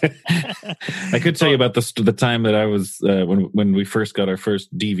 I could tell you about the time that I was when we first got our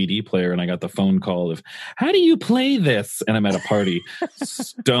first DVD player, and I got the phone call of, how do you play this? And I'm at a party,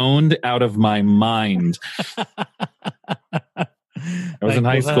 stoned out of my mind. I was in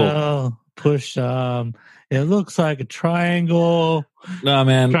high school. Push. It looks like a triangle. No,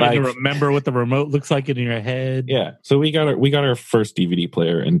 man. Trying to remember what the remote looks like in your head. Yeah. So we got our first DVD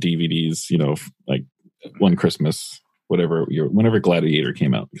player and DVDs. Like one Christmas. Whenever Gladiator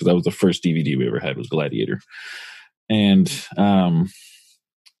came out, because that was the first DVD we ever had, was Gladiator. And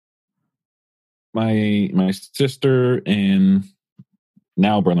my sister and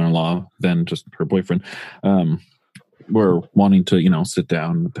now brother-in-law, then just her boyfriend, were wanting to, sit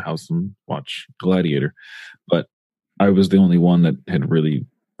down at the house and watch Gladiator. But I was the only one that had really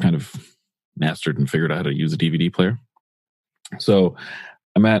kind of mastered and figured out how to use a DVD player. So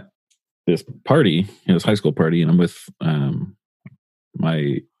I'm at this party, this high school party, and I'm with I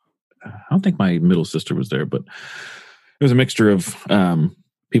don't think my middle sister was there, but it was a mixture of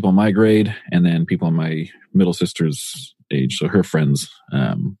people my grade and then people my middle sister's age. So her friends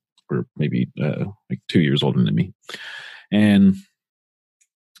were maybe like 2 years older than me. And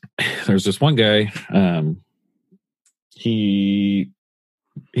there's this one guy, he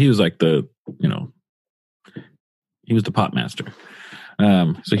was like he was the pot master.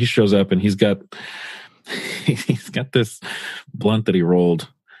 So he shows up and he's got this blunt that he rolled,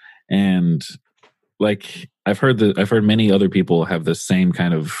 and like I've heard many other people have the same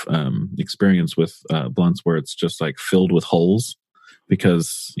kind of experience with blunts where it's just like filled with holes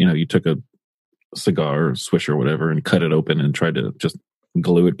because you took a cigar or swish or whatever and cut it open and tried to just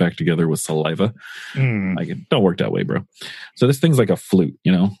glue it back together with saliva. Like it don't work that way, bro. So this thing's like a flute,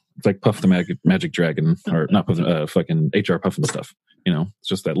 it's like Puff the Magic Dragon, or not Puff, fucking HR Puffin stuff. It's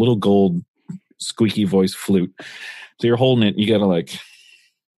just that little gold squeaky voice flute. So you're holding it, you gotta like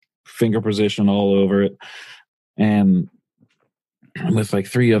finger position all over it, and with like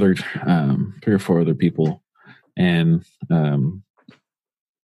three or four other people, and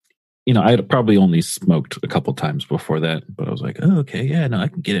I had probably only smoked a couple times before that, but I was like, oh, okay, yeah, no, I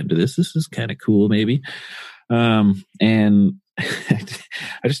can get into this. This is kind of cool, maybe. And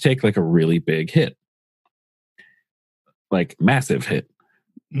I just take like a really big hit, like massive hit,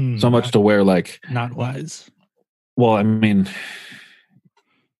 so much to where like not wise. Well, I mean,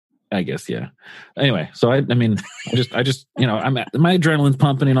 I guess, yeah. Anyway, so I just I'm my adrenaline's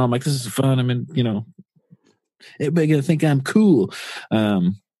pumping, I'm like, this is fun. I mean, everybody gonna think I'm cool.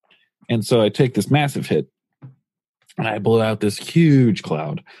 And so I take this massive hit and I blow out this huge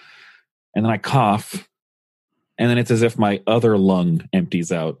cloud, and then I cough, and then it's as if my other lung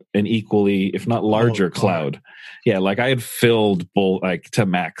empties out an equally, if not larger, cloud. Yeah, like I had filled both like to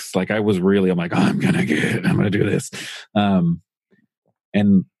max. Like I'm like, I'm gonna do this. And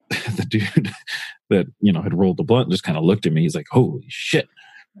the dude that had rolled the blunt just kind of looked at me. He's like, holy shit.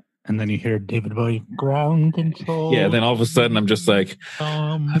 And then you hear David Bowie, ground control. Yeah, then all of a sudden I'm just like,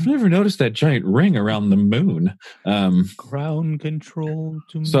 I've never noticed that giant ring around the moon. Ground control.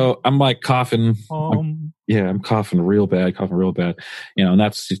 So I'm like coughing. I'm coughing real bad. And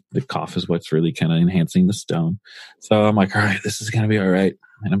that's the cough is what's really kind of enhancing the stone. So I'm like, all right, this is going to be all right.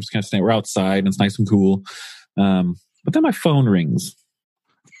 And I'm just going to stay. We're outside and it's nice and cool. But then my phone rings.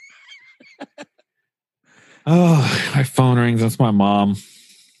 Oh, my phone rings. That's my mom.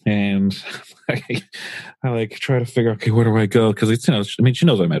 And I like try to figure out, okay, where do I go? Because it's, she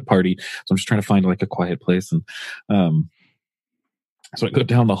knows I'm at a party, so I'm just trying to find like a quiet place. And so I go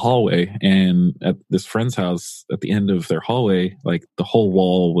down the hallway, and at this friend's house, at the end of their hallway, like the whole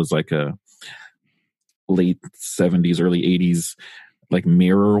wall was like a late 70s, early 80s, like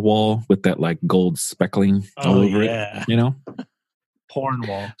mirror wall with that like gold speckling all over it, porn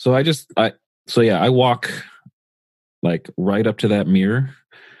wall. So I walk like right up to that mirror.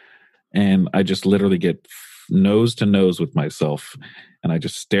 And I just literally get nose to nose with myself, and I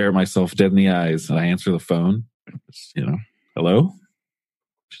just stare at myself dead in the eyes, and I answer the phone. Hello?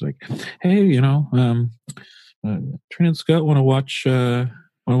 She's like, hey, Trina and Scott want to watch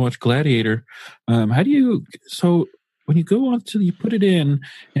Gladiator. How do you? So when you go on to, you put it in,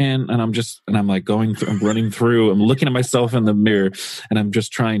 and I'm like going through, I'm running through, I'm looking at myself in the mirror, and I'm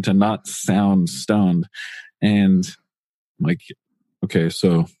just trying to not sound stoned, and I'm like, okay,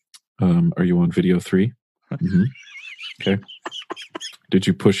 so. Are you on video 3? Mm-hmm. Okay. Did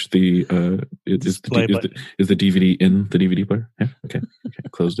you push the is the DVD in the DVD player? Yeah. Okay.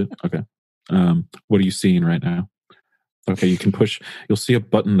 Closed it. Okay. What are you seeing right now? Okay, you can push. You'll see a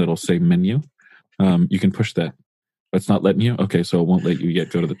button that'll say menu. You can push that. It's not letting you. Okay, so it won't let you yet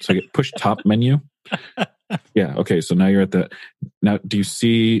go to the. So push top menu. Yeah. Okay. So now you're at that. Now, do you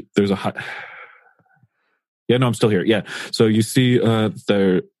see? There's a hot. Yeah. No, I'm still here. Yeah. So you see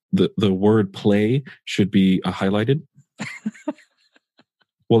the word play should be highlighted.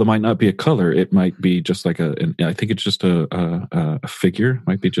 Well, it might not be a color. It might be just like I think it's just a figure. It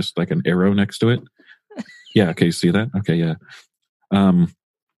might be just like an arrow next to it. Yeah. Okay. You see that? Okay. Yeah.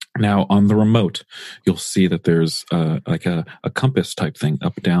 Now on the remote, you'll see that there's like a compass type thing,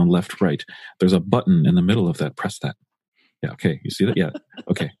 up, down, left, right. There's a button in the middle of that. Press that. Yeah. Okay. You see that? Yeah.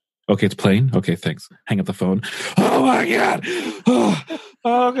 Okay. Okay, it's playing. Okay, thanks. Hang up the phone. Oh my God.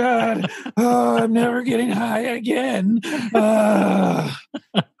 Oh God. Oh, I'm never getting high again. And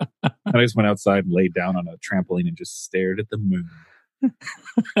I just went outside and laid down on a trampoline and just stared at the moon.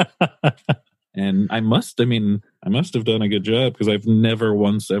 And I must have done a good job because I've never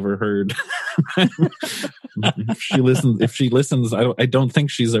once ever heard. If she listens, I don't think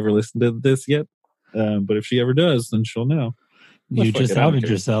she's ever listened to this yet. But if she ever does, then she'll know. You just outed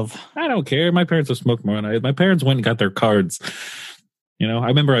yourself. I don't care. My parents have smoked more than I. My parents went and got their cards. I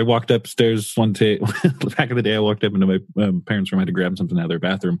remember I walked upstairs one day back in the day. I walked up into my parents' room. I had to grab something out of their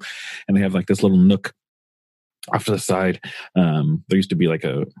bathroom, and they have like this little nook off to the side. There used to be like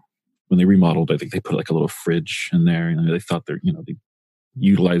when they remodeled, I think they put like a little fridge in there, and they thought they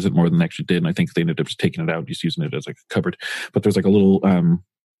utilize it more than they actually did. And I think they ended up just taking it out, just using it as like a cupboard. But there's like a little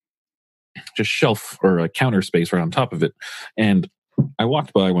just shelf or a counter space right on top of it. And I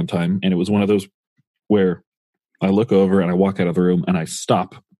walked by one time, and it was one of those where I look over and I walk out of the room and I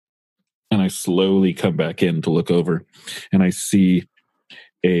stop and I slowly come back in to look over, and I see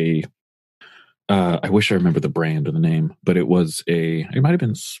I wish I remember the brand or the name, but it might have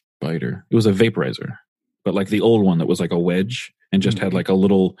been Spider. It was a vaporizer, but like the old one that was like a wedge and just had like a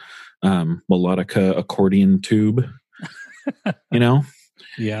little melodica accordion tube,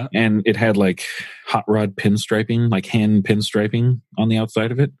 Yeah. And it had like hot rod pinstriping, like hand pinstriping on the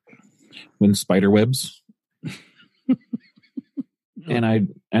outside of it, when spider webs. And I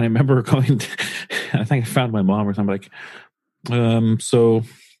remember going I think I found my mom or something like, so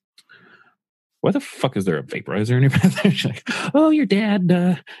why the fuck is there a vaporizer in your bathroom? She's like, oh, your dad,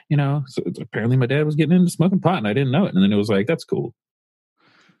 so apparently my dad was getting into smoking pot and I didn't know it. And then it was like, that's cool.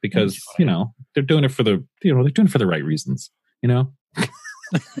 Because, they're doing it for the right reasons,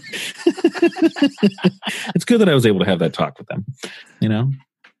 It's good that I was able to have that talk with them,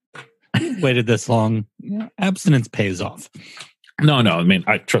 Waited this long. Abstinence pays off. No, I mean,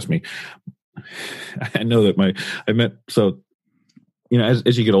 trust me. I know that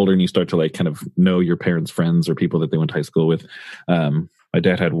as you get older and you start to like kind of know your parents' friends or people that they went to high school with. My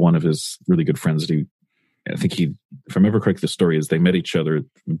dad had one of his really good friends that if I remember correctly, the story is they met each other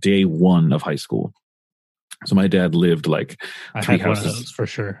day one of high school. So my dad lived like three houses. One of those for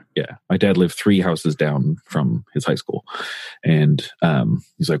sure. Yeah. My dad lived 3 houses down from his high school. And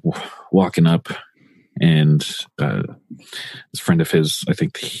he's like walking up, and this friend of his, I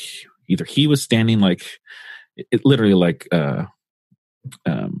think either he was standing like it literally like in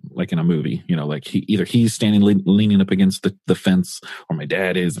a movie, like he's standing leaning up against the fence, or my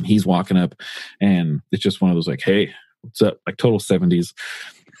dad is, and he's walking up, and it's just one of those like, hey, what's up? Like total 70s.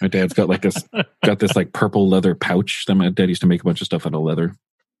 My dad's got this like purple leather pouch that my dad used to make a bunch of stuff out of leather.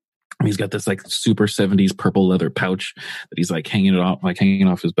 And he's got this like super 70s purple leather pouch that he's like hanging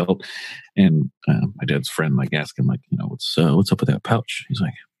off his belt. And my dad's friend like asked him like, what's up with that pouch? He's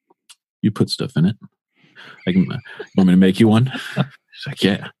like, you put stuff in it. Like, you want me to make you one? He's like,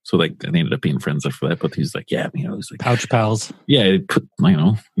 yeah. So like they ended up being friends after that. But he's like, yeah, he's like pouch pals. Yeah,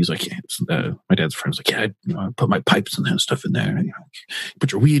 he's like, yeah, my dad's friend was like, yeah, I put my pipes and that stuff in there. And,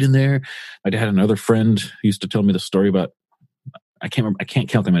 put your weed in there. My dad had another friend who used to tell me the story about. I can't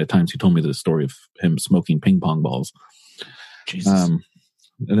count the amount of times he told me the story of him smoking ping pong balls. Jesus.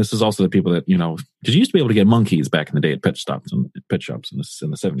 And this is also the people that, because you used to be able to get monkeys back in the day at pet shops in the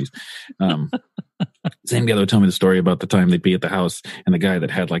 70s. Same guy that would tell me the story about the time they'd be at the house, and the guy that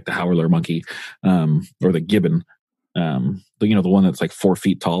had like the howler monkey, or the gibbon, the one that's like 4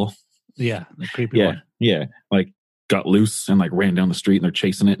 feet tall. Yeah. The creepy one. Yeah. Like got loose and like ran down the street, and they're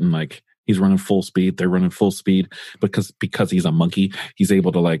chasing it, and like he's running full speed. They're running full speed because he's a monkey. He's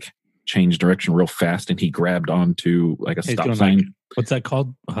able to like change direction real fast, and he grabbed onto like a stop sign. Like, what's that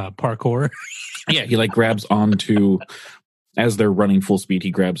called? Parkour. Yeah, he like grabs onto as they're running full speed.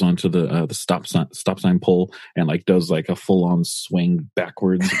 He grabs onto the stop sign pole and like does like a full on swing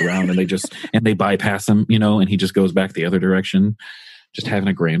backwards around, and they bypass him, and he just goes back the other direction, just having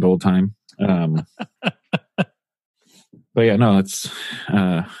a grand old time. But yeah, no, it's.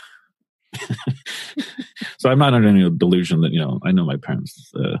 So I'm not under any delusion that I know my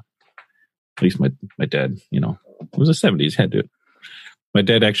parents. At least my dad, it was the 70s, had to. My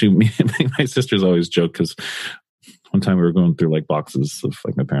dad actually, my sisters always joke because one time we were going through like boxes of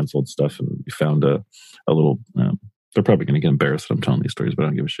like my parents' old stuff, and we found a little. They're probably going to get embarrassed that I'm telling these stories, but I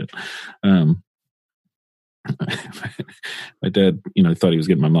don't give a shit. My dad, thought he was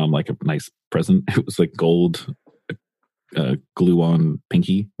getting my mom like a nice present. It was like gold glue-on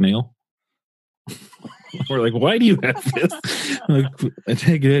pinky nail. We're like, why do you have this? Like, I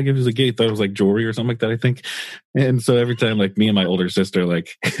think it was a gate. Thought it was like jewelry or something like that, I think. And so every time, like me and my older sister,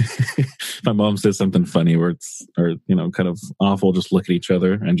 like my mom says something funny or kind of awful, just look at each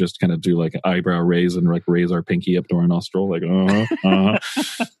other and just kind of do like an eyebrow raise and like raise our pinky up to our nostril, like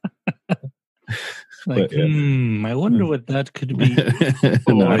Like, I wonder what that could be.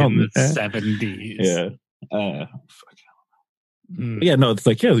 No, I don't in the 70s. Yeah. Yeah, no, it's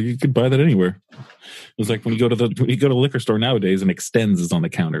like, yeah, you could buy that anywhere. It's like when you go to the liquor store nowadays and Extends is on the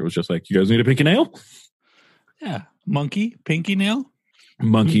counter. It was just like, you guys need a pinky nail? Yeah. Monkey, pinky nail?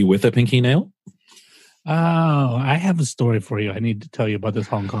 Monkey with a pinky nail? Oh, I have a story for you. I need to tell you about this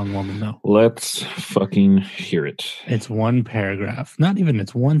Hong Kong woman, though. Let's fucking hear it. It's one paragraph. Not even,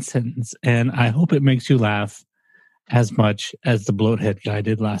 it's one sentence. And I hope it makes you laugh as much as the bloathead guy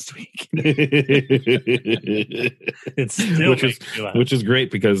did last week. It's still which is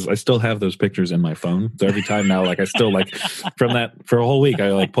great because I still have those pictures in my phone. So every time now, like I still like from that for a whole week,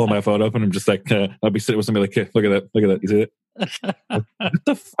 I like pull my phone open. I'm just like, I'll be sitting with somebody like, hey, look at that. You see it? What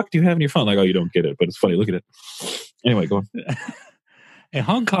the fuck do you have in your phone? Like, oh, you don't get it, but it's funny. Look at it. Anyway, go on. A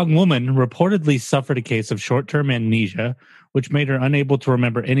Hong Kong woman reportedly suffered a case of short-term amnesia, which made her unable to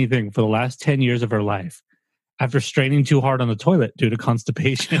remember anything for the last 10 years of her life after straining too hard on the toilet due to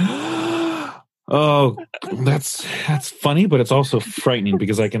constipation. Oh, that's funny, but it's also frightening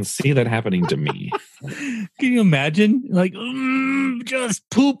because I can see that happening to me. Can you imagine? Like, just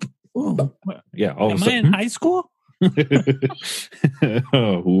poop. Ooh. Yeah. All Am of a sudden, I in high school?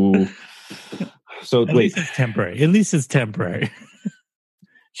 Oh, so At least it's temporary.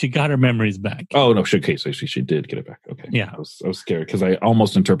 She got her memories back. Oh no, she did get it back. Okay, yeah, I was scared because I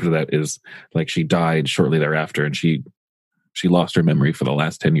almost interpreted that as like she died shortly thereafter, and she lost her memory for the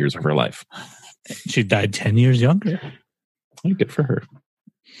last 10 years of her life. She died 10 years younger. Good for her.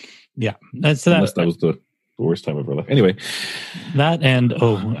 Yeah, unless that was the worst time of her life. Anyway, that and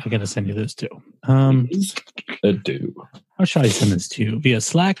I gotta send you this too. Do. How should I send this to you? Via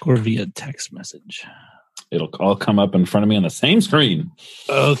Slack or via text message? It'll all come up in front of me on the same screen.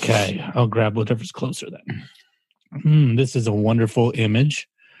 Okay, I'll grab whatever's closer then. This is a wonderful image,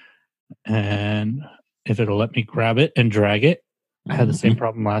 and if it'll let me grab it and drag it, I had the same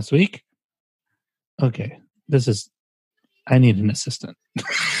problem last week. Okay, I need an assistant.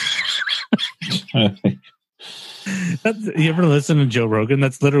 You ever listen to Joe Rogan?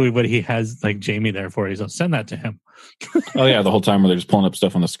 That's literally what he has, like Jamie there for. He's like, send that to him. Oh yeah, the whole time where they're just pulling up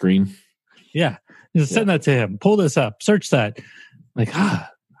stuff on the screen. Yeah, just send that to him. Pull this up, search that. Like, I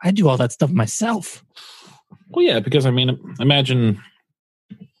do all that stuff myself. Well, yeah, because I mean, imagine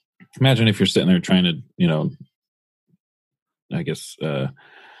if you're sitting there trying to, I guess, because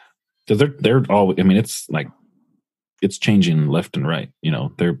they're all. I mean, it's like it's changing left and right.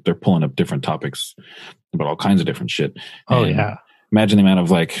 They're pulling up different topics about all kinds of different shit. Oh, and yeah. Imagine the amount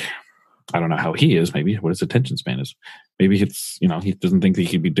of like, I don't know how he is, maybe what his attention span is. Maybe it's, he doesn't think that he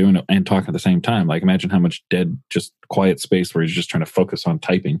could be doing it and talking at the same time. Like imagine how much dead, just quiet space where he's just trying to focus on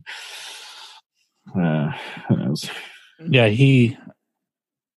typing. Who knows? Yeah, he's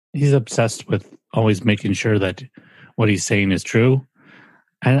obsessed with always making sure that what he's saying is true.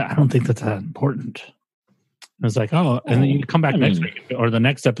 And I don't think that's that important. It's like, and then you come back next week or the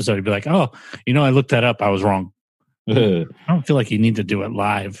next episode, you'd be like, I looked that up. I was wrong. I don't feel like you need to do it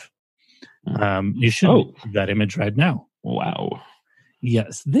live. You should have that image right now. Wow.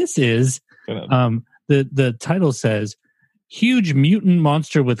 Yes. This is, the title says, huge mutant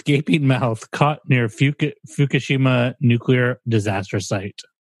monster with gaping mouth caught near Fukushima nuclear disaster site.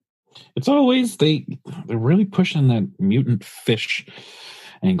 It's always, they're really pushing that mutant fish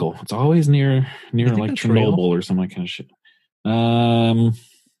angle. It's always near like Chernobyl or some kind of shit. I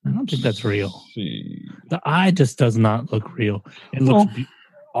don't think that's real. The eye just does not look real. It looks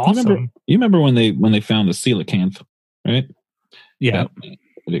awesome. You remember when they found the coelacanth, right? Yeah.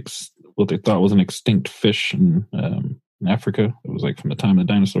 What they thought was an extinct fish in Africa. It was like from the time of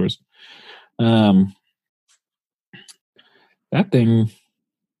the dinosaurs. That thing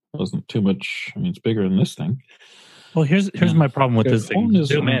wasn't too much. I mean, it's bigger than this thing. Well, here's my problem with this thing.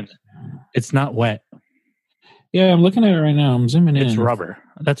 Zoom in. It's not wet. Yeah, I'm looking at it right now. I'm zooming in. It's rubber.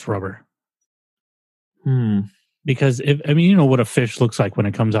 That's rubber. Because you know what a fish looks like when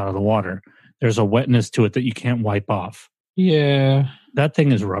it comes out of the water. There's a wetness to it that you can't wipe off. Yeah. That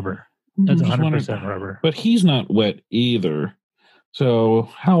thing is rubber. That's 100% rubber. But he's not wet either. So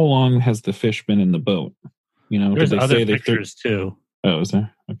how long has the fish been in the boat? There's other pictures too. Oh, is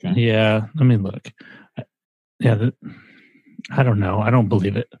there? Okay. Yeah. Let me look. Yeah. I don't know. I don't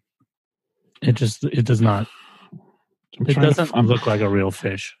believe it. It does not. It doesn't look like a real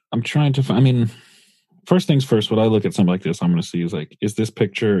fish. I'm trying to find. first things first, what I look at something like this, I'm going to see is like, is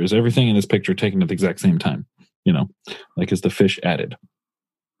everything in this picture taken at the exact same time? You know, like, is the fish added?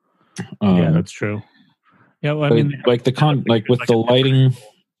 Yeah, that's true. Yeah, well, I mean, like with the lighting.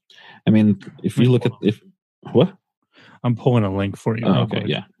 I mean, if you look at what I'm pulling a link for you. Oh, okay,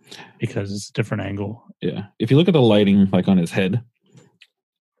 yeah, because it's a different angle. Yeah, if you look at the lighting, like on his head,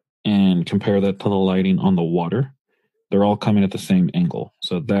 and compare that to the lighting on the water, they're all coming at the same angle.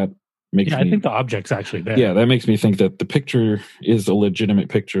 So that makes I think the object's actually there. Yeah, that makes me think that the picture is a legitimate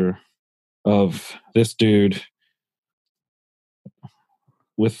picture of this dude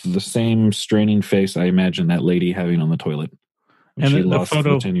with the same straining face I imagine that lady having on the toilet. And she lost the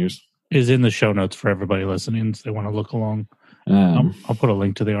photo 10 years. Is in the show notes for everybody listening, so they want to look along. I'll put a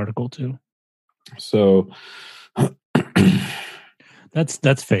link to the article too. So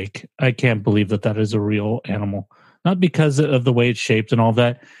that's fake. I can't believe that is a real animal. Not because of the way it's shaped and all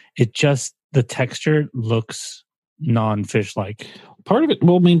that. It just, the texture looks non-fish like. Part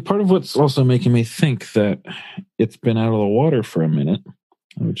of what's also making me think that it's been out of the water for a minute,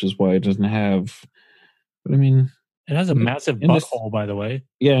 which is why it doesn't have. But I mean, it has a massive butthole, by the way.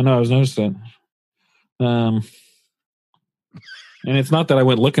 Yeah, no, I was noticing that. And it's not that I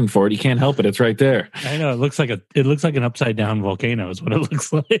went looking for it. You can't help it. It's right there. I know. It looks like an upside down volcano is what it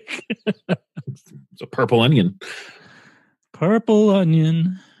looks like. It's a purple onion. Purple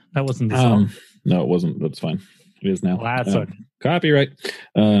onion. That wasn't the song. No, it wasn't. That's fine. It is now. Onion. Copyright.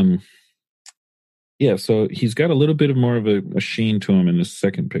 Yeah, so he's got a little bit of more of a sheen to him in this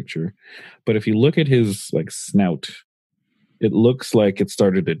second picture. But if you look at his like snout, it looks like it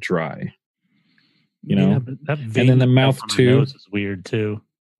started to dry. You know, but and then the mouth too is weird too.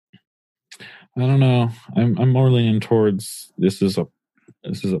 I don't know. I'm more leaning towards this is a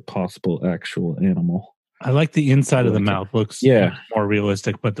possible actual animal. I like the inside of the mouth. Looks more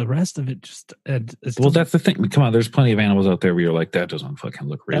realistic, but the rest of it just. Well, that's the thing. Come on, there's plenty of animals out there where you're like, that doesn't fucking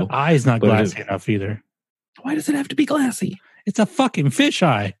look real. That eye's not glassy enough either. Why does it have to be glassy? It's a fucking fish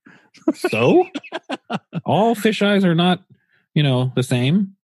eye. So all fish eyes are not, the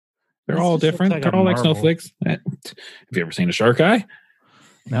same. They're all different. They're all like snowflakes. Have you ever seen a shark eye?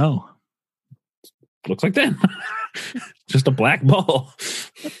 No. Looks like that. Just a black ball.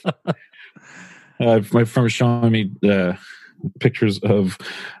 My friend was showing me pictures of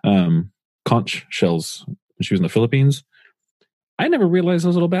conch shells when she was in the Philippines. I never realized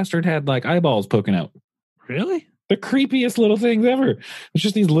those little bastards had like eyeballs poking out. Really? The creepiest little things ever. It's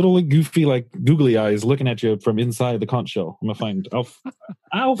just these little like, goofy, like googly eyes looking at you from inside the conch shell. I'm gonna find.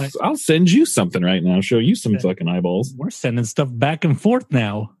 I'll send you something right now. Show you some fucking eyeballs. We're sending stuff back and forth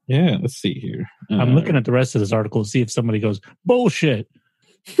now. Yeah, let's see here. I'm looking at the rest of this article to see if somebody goes bullshit.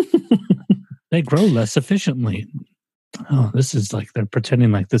 They grow less efficiently. Oh, this is like they're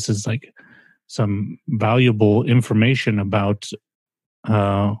pretending like this is like some valuable information about.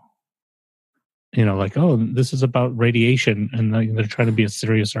 Like, oh, this is about radiation, and they're trying to be a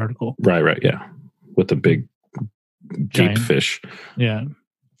serious article. Right, yeah. With the big deep fish. Yeah.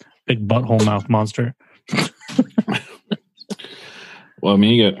 Big butthole mouth monster. Well, I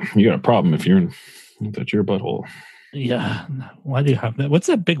mean, you got a problem if that's your butthole. Yeah. Why do you have that? What's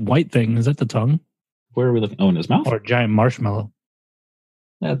that big white thing? Is that the tongue? Where are we looking? Oh, in his mouth? Or a giant marshmallow?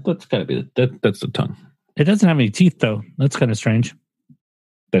 Yeah, that's gotta be that's the tongue. It doesn't have any teeth, though. That's kind of strange.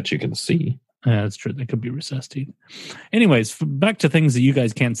 That you can see. Yeah, that's true. They could be recessed teeth. Anyways, back to things that you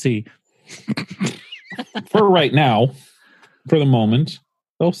guys can't see. For right now, for the moment,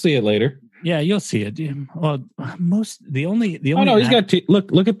 they'll see it later. Yeah, you'll see it. Well, the only. Oh no, he's got teeth.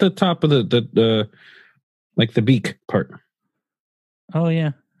 Look at the top of the like the beak part. Oh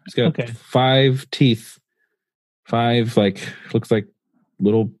yeah, he's got 5 teeth. 5 looks like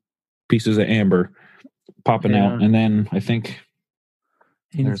little pieces of amber popping out, and then I think.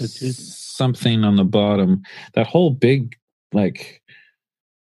 There's something on the bottom. That whole big, like,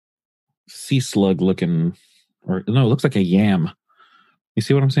 sea slug looking, it looks like a yam. You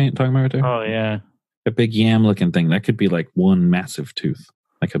see what I'm talking about right there? Oh, yeah. A big yam looking thing. That could be like one massive tooth,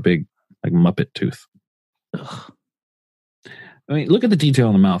 like a big, like Muppet tooth. Ugh. I mean, look at the detail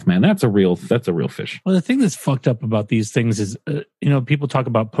in the mouth, man. That's a real fish. Well, the thing that's fucked up about these things is, people talk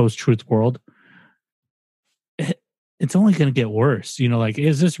about post-truth world. It's only going to get worse.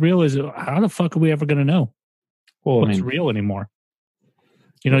 Is this real? How the fuck are we ever going to know what's real anymore?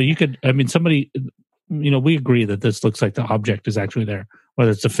 Somebody, we agree that this looks like the object is actually there, whether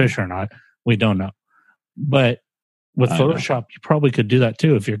it's a fish or not, we don't know. But with Photoshop, you probably could do that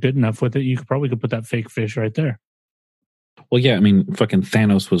too. If you're good enough with it, you could put that fake fish right there. Well, yeah, I mean, fucking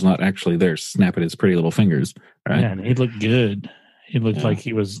Thanos was not actually there snapping his pretty little fingers, right? Yeah, and he looked good. He looked like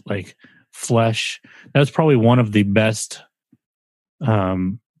he was like flesh. That was probably one of the best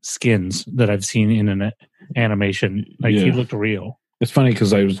skins that I've seen in an animation. Like he looked real. It's funny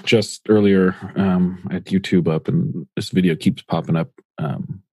because I was just earlier at YouTube up, and this video keeps popping up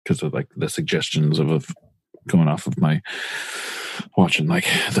because of like the suggestions of going off of my watching like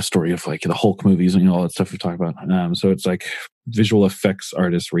the story of like the Hulk movies and all that stuff we talk about. So it's like visual effects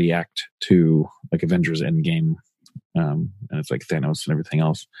artists react to like Avengers Endgame, and it's like Thanos and everything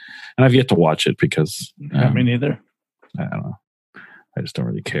else. And I've yet to watch it because me neither. I don't know. I just don't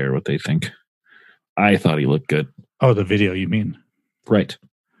really care what they think. I thought he looked good. Oh, the video, you mean? Right.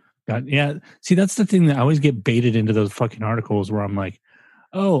 God, yeah. See, that's the thing that I always get baited into those fucking articles where I'm like,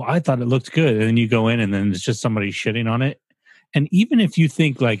 oh, I thought it looked good. And then you go in and then it's just somebody shitting on it. And even if you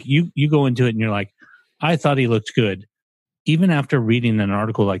think like you go into it and you're like, I thought he looked good. Even after reading an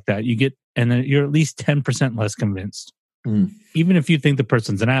article like that, you get, and then you're at least 10% less convinced. Even if you think the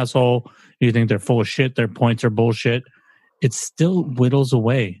person's an asshole, you think they're full of shit, their points are bullshit, it still whittles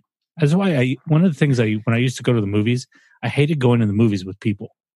away. That's why one of the things when I used to go to the movies, I hated going to the movies with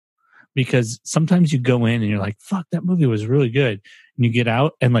people, because sometimes you go in and you're like, fuck, that movie was really good. And you get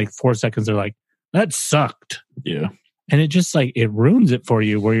out and like 4 seconds, they're like, that sucked. Yeah. And it just like, it ruins it for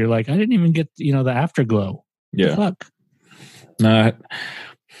you where you're like, I didn't even get, the afterglow. Yeah. Fuck. No, I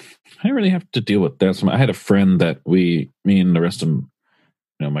didn't really have to deal with that. I had a friend that me and the rest of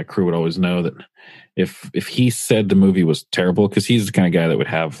my crew would always know that if he said the movie was terrible, because he's the kind of guy that would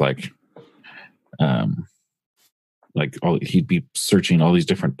have he'd be searching all these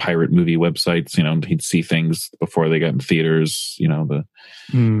different pirate movie websites, he'd see things before they got in theaters,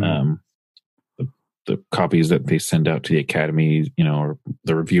 the copies that they send out to the Academy, or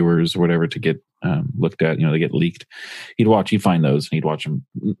the reviewers or whatever to get looked at, they get leaked. He'd find those and he'd watch them,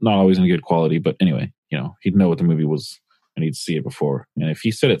 not always in good quality, but anyway, he'd know what the movie was and he'd see it before. And if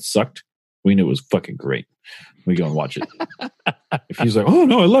he said it sucked, we knew it was fucking great. We go and watch it. If he's like, oh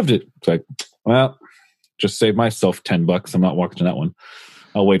no, I loved it. It's like, well, just save myself $10. I'm not watching that one.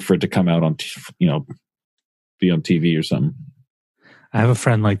 I'll wait for it to come out on, be on TV or something. I have a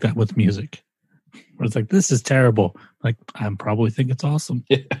friend like that with music. Where it's like, this is terrible. Like, I probably think it's awesome.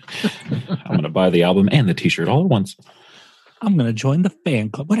 Yeah. I'm going to buy the album and the t-shirt all at once. I'm going to join the fan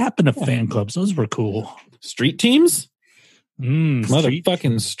club. What happened to fan clubs? Those were cool. Street teams?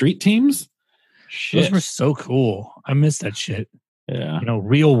 Motherfucking street teams? Shit. Those were so cool. I miss that shit. Yeah.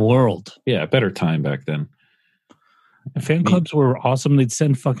 Real world. Yeah, better time back then. And fan clubs were awesome. They'd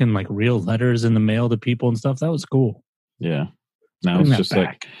send fucking like real letters in the mail to people and stuff. That was cool. Yeah. Now it's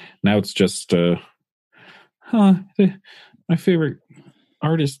just my favorite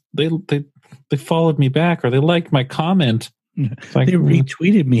artist, they followed me back, or they liked my comment. Like, they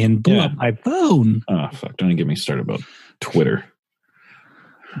retweeted me and blew up my phone. Oh fuck! Don't even get me started about Twitter.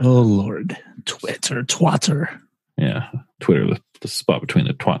 Oh Lord, Twatter. Yeah, Twitter, the spot between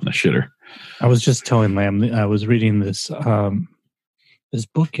the twat and the shitter. I was just telling Lamb, I was reading this this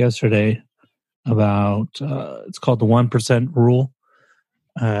book yesterday about it's called The 1% Rule.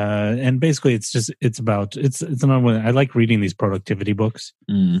 And basically it's another one. I like reading these productivity books.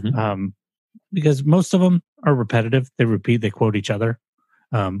 Because most of them are repetitive. They repeat, they quote each other.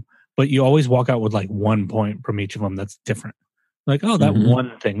 But you always walk out with like 1 point from each of them that's different. Like, oh, that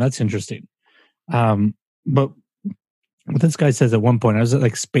one thing, that's interesting. But what this guy says at one point, I was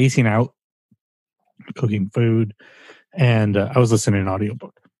like spacing out, cooking food, and I was listening to an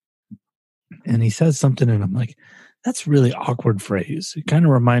audiobook. And he says something, and I'm like, that's really awkward phrase. It kind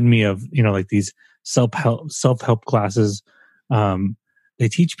of remind me of, like these self-help classes. They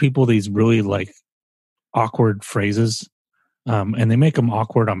teach people these really like awkward phrases, and they make them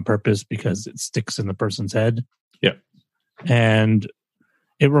awkward on purpose because it sticks in the person's head. Yeah. And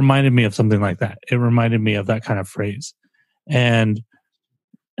it reminded me of something like that. It reminded me of that kind of phrase. And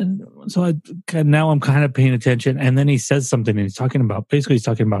so now I'm kind of paying attention. And then he says something, and he's talking about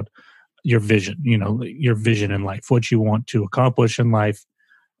your vision, your vision in life, what you want to accomplish in life.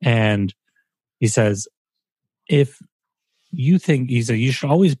 And he says, if you think, he said, you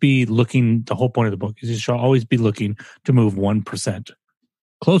should always be looking, the whole point of the book is you should always be looking to move 1%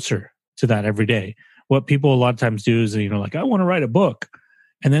 closer to that every day. What people a lot of times do is, like, I want to write a book.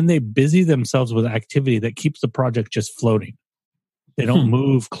 And then they busy themselves with activity that keeps the project just floating. They don't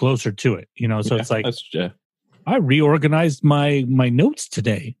move closer to it, So it's like, I reorganized my notes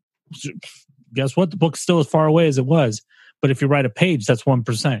today. Guess what? The book's still as far away as it was. But if you write a page, that's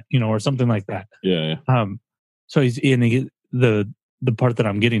 1%, or something like that. Yeah. So he's in the part that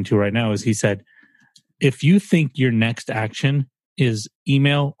I'm getting to right now is he said, if you think your next action is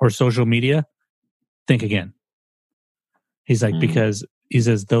email or social media, think again. He's like, because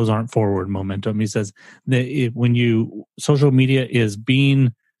those aren't forward momentum. He says that social media is being,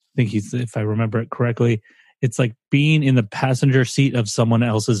 I think if I remember it correctly, it's like being in the passenger seat of someone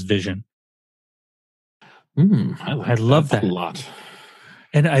else's vision. I love that a lot.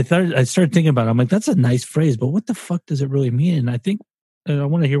 And I started thinking about it. I'm like, that's a nice phrase, but what the fuck does it really mean? And I think, I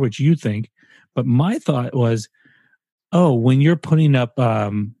want to hear what you think, but my thought was, when you're putting up,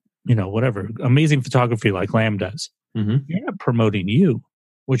 whatever amazing photography like Lamb does, you're not promoting you.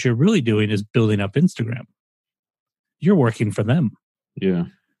 What you're really doing is building up Instagram. You're working for them. Yeah.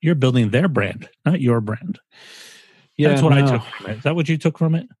 You're building their brand, not your brand. Yeah. That's what I took from it. Is that what you took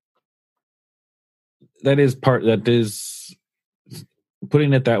from it? That is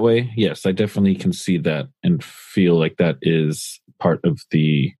putting it that way. Yes, I definitely can see that and feel like that is part of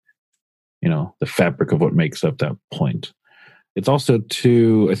the, the fabric of what makes up that point. It's also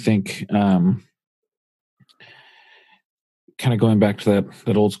too, I think, kind of going back to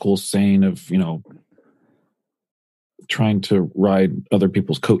that old school saying of, trying to ride other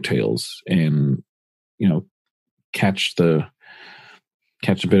people's coattails and, catch a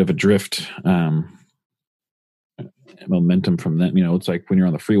bit of a drift, momentum from them. It's like when you're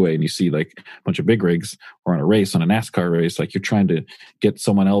on the freeway and you see like a bunch of big rigs or on a NASCAR race, like you're trying to get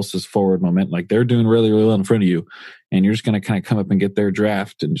someone else's forward momentum, like they're doing really, really well in front of you, and you're just going to kind of come up and get their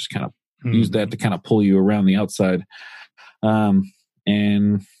draft and just kind of use that to kind of pull you around the outside. And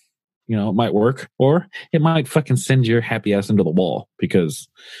it might work, or it might fucking send your happy ass into the wall because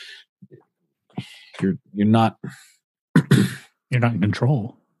you're not you're not in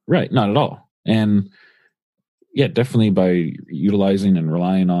control. Right. Not at all. And yeah, definitely by utilizing and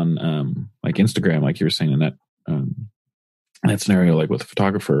relying on like Instagram, like you were saying in that scenario, like with a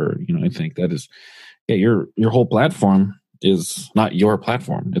photographer, I think that is, your whole platform is not your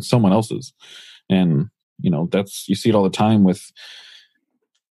platform; it's someone else's, and you see it all the time with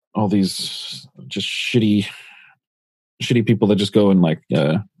all these just shitty people that just go and like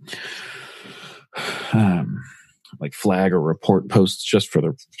flag or report posts just for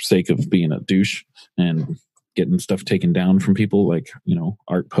the sake of being a douche and getting stuff taken down from people, like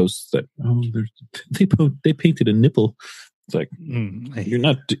art posts that they painted a nipple. It's like you're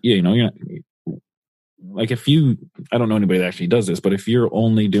not like, if you, I don't know anybody that actually does this, but if you're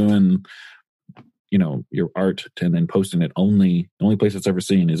only doing your art and then posting it the only place it's ever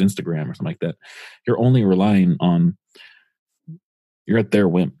seen is Instagram or something like that, you're only relying on, you're at their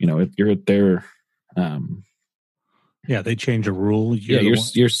whim, you're at their they change a rule.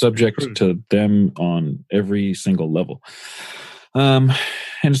 You're subject to them on every single level. And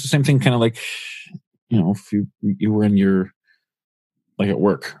it's the same thing, kind of like, if you were in your, like at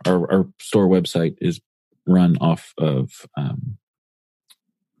work, our store website is run off of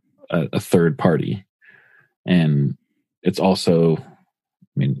a third party, and it's also,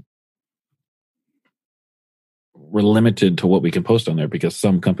 we're limited to what we can post on there because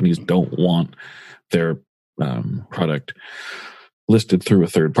some companies don't want their product listed through a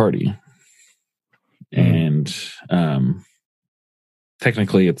third party, and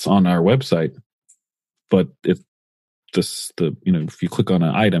technically it's on our website, but if you click on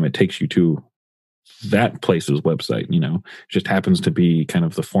an item, it takes you to that place's website. It just happens to be kind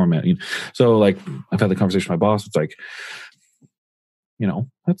of the format. So like, I've had the conversation with my boss. It's like,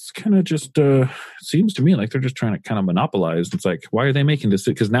 that's kind of just it seems to me like they're just trying to kind of monopolize. It's like, why are they making this?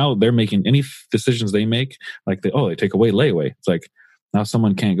 Because now they're making any decisions they make, like they take away layaway. It's like, now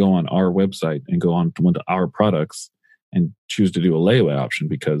someone can't go on our website and go on to one of our products and choose to do a layaway option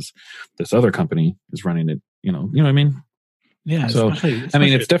because this other company is running it. You know what I mean? Yeah. So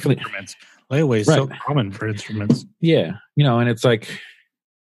especially it's definitely instruments. Layaway is so common for instruments. Yeah, and it's like,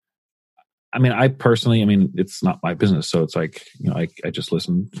 I personally, it's not my business, so it's like, I just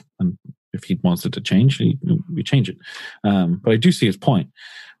listen, and if he wants it to change, we change it. But I do see his point.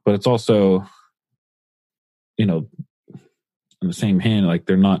 But it's also, in the same hand, like,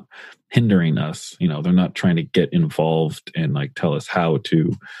 they're not hindering us. They're not trying to get involved and like tell us how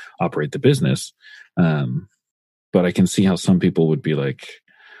to operate the business. But I can see how some people would be like,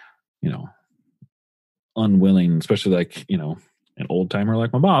 unwilling, especially like, an old timer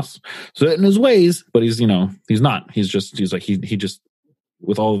like my boss, set in his ways, but he's not. He's like, he just,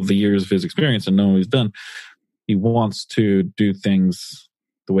 with all of the years of his experience and knowing what he's done, he wants to do things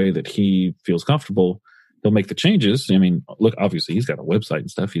the way that he feels comfortable. He'll make the changes. Look, obviously he's got a website and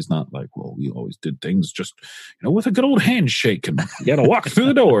stuff. He's not like, well, we always did things just, with a good old handshake and you got to walk through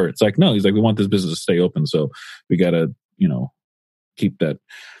the door. It's like, no, he's like, we want this business to stay open. So we got to, keep that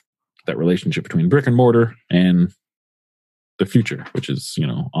relationship between brick and mortar and the future, which is,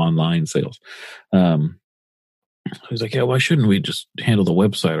 online sales. He's like, yeah, why shouldn't we just handle the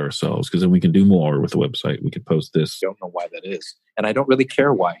website ourselves? Because then we can do more with the website. We could post this. I don't know why that is. And I don't really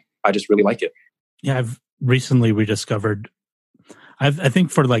care why. I just really like it. Yeah, I've recently rediscovered, I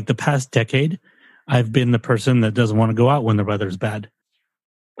think for like the past decade, I've been the person that doesn't want to go out when the weather's bad.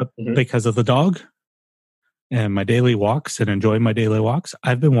 But because of the dog and my daily walks and enjoying my daily walks,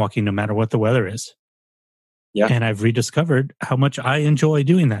 I've been walking no matter what the weather is. Yeah. And I've rediscovered how much I enjoy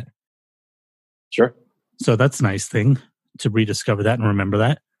doing that. Sure. So that's a nice thing to rediscover that and remember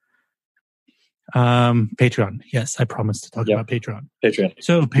that. Patreon. Yes, I promised to talk about Patreon.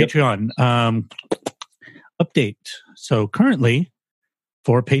 So Patreon update. So currently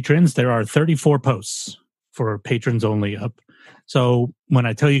for patrons, there are 34 posts for patrons only up. So when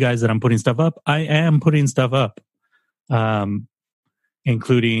I tell you guys that I'm putting stuff up, I am putting stuff up.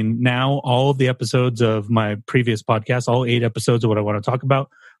 Including now all of the episodes of my previous podcast, all 8 episodes of what I want to talk about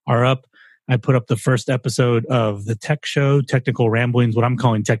are up. I put up the first episode of the tech show, Technical Ramblings, what I'm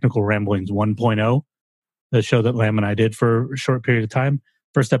calling Technical Ramblings 1.0, the show that Lam and I did for a short period of time.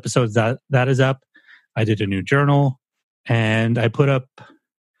 First episode, that is up. I did a new journal, and I put up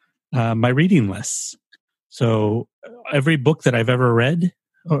my reading lists. So every book that I've ever read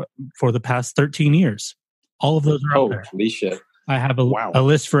for the past 13 years, all of those are up there. Holy shit. I have a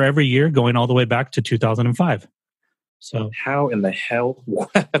list for every year going all the way back to 2005. So how in the hell?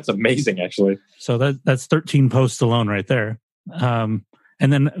 That's amazing, actually. So that's 13 posts alone right there. And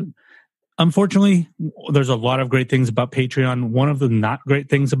then, unfortunately, there's a lot of great things about Patreon. One of the not great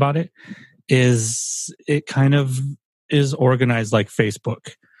things about it is it kind of is organized like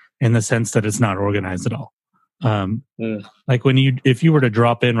Facebook in the sense that it's not organized at all. Like if you were to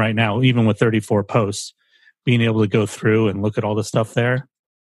drop in right now, even with 34 posts, being able to go through and look at all the stuff there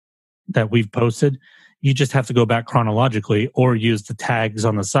that we've posted, you just have to go back chronologically or use the tags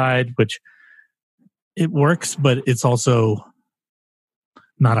on the side, which it works, but it's also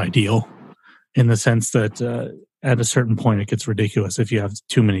not ideal in the sense that at a certain point it gets ridiculous if you have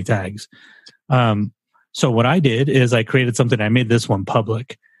too many tags. So what I did is I created something. I made this one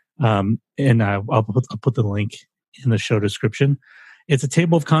public, and I'll put the link in the show description. It's a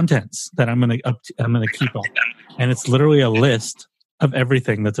table of contents that I'm gonna keep on, and it's literally a list of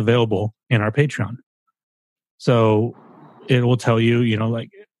everything that's available in our Patreon. So it will tell you, like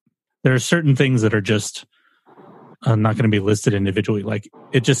there are certain things that are just not going to be listed individually. Like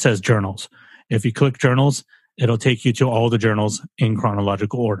it just says journals. If you click journals, it'll take you to all the journals in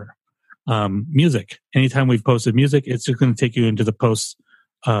chronological order. Music. Anytime we've posted music, it's just going to take you into the posts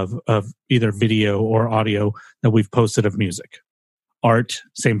of either video or audio that we've posted of music. Art,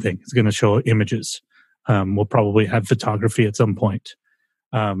 same thing. It's going to show images. We'll probably have photography at some point.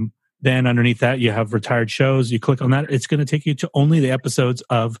 Then underneath that, you have retired shows. You click on that. It's going to take you to only the episodes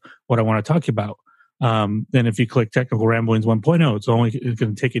of what I want to talk about. Then if you click Technical Ramblings 1.0, it's going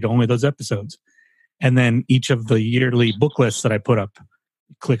to take you to only those episodes. And then each of the yearly book lists that I put up,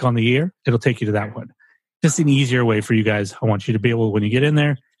 click on the year, it'll take you to that one. Just an easier way for you guys. I want you to be able, when you get in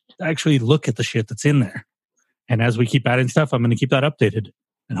there, to actually look at the shit that's in there. And as we keep adding stuff, I'm going to keep that updated.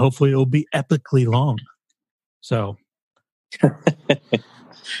 And hopefully it'll be epically long. So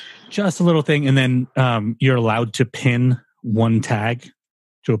just a little thing. And then you're allowed to pin one tag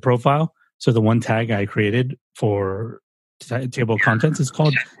to a profile. So the one tag I created for table of contents is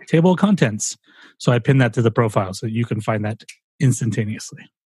called table of contents. So I pinned that to the profile so you can find that instantaneously.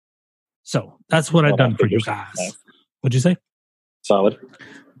 So that's what I've done for you guys. Nice. What'd you say? Solid.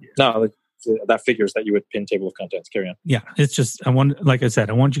 No, that figures that you would pin table of contents. Carry on. Yeah, it's just like I said,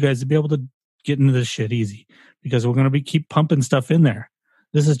 I want you guys to be able to get into this shit easy because we're going to keep pumping stuff in there.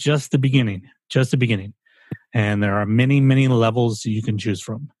 This is just the beginning, and there are many, many levels you can choose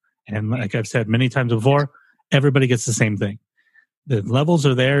from. And like I've said many times before, everybody gets the same thing. The levels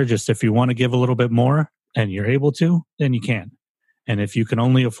are there. Just if you want to give a little bit more and you're able to, then you can. And if you can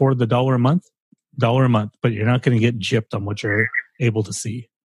only afford the $1 a month, but you're not going to get gypped on what you're able to see.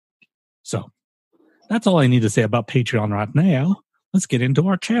 So that's all I need to say about Patreon right now. Let's get into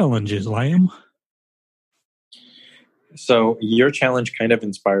our challenges, Lamb. So your challenge kind of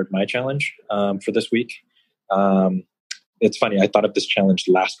inspired my challenge for this week. It's funny. I thought of this challenge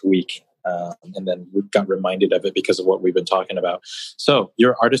last week, and then we got reminded of it because of what we've been talking about. So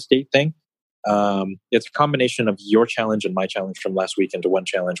your artist date thing, it's a combination of your challenge and my challenge from last week into one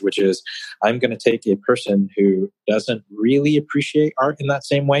challenge, which is I'm going to take a person who doesn't really appreciate art in that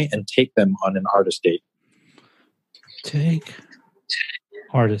same way and take them on an artist date. Take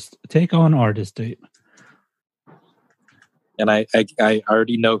on artist date. And I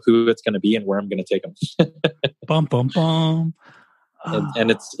already know who it's going to be and where I'm going to take them. Bum, bum, bum.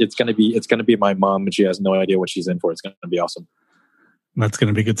 and it's gonna be my mom, and she has no idea what she's in for. It's gonna be awesome. That's going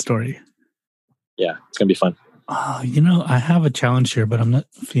to be a good story. Yeah, it's gonna be fun. I have a challenge here, but I'm not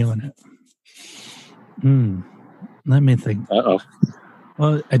feeling it. Let me think. Uh-oh.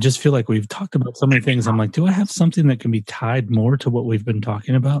 Well, I just feel like we've talked about so many things. I'm like, do I have something that can be tied more to what we've been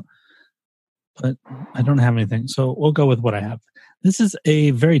talking about? But I don't have anything. So we'll go with what I have. This is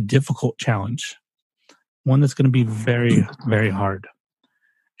a very difficult challenge. One that's going to be very, very hard.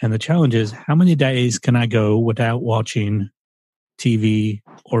 And the challenge is, how many days can I go without watching TV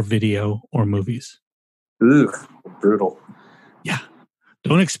or video or movies? Ooh, brutal. Yeah.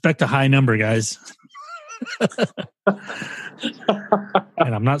 Don't expect a high number, guys.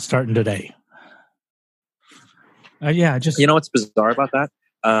 And I'm not starting today. Just what's bizarre about that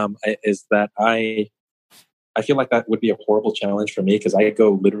is that I feel like that would be a horrible challenge for me because I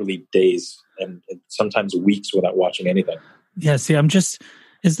go literally days and sometimes weeks without watching anything. Yeah, see,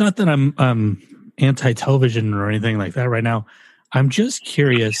 it's not that I'm anti-television or anything like that right now. I'm just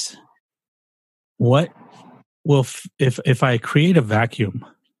curious, what will if I create a vacuum,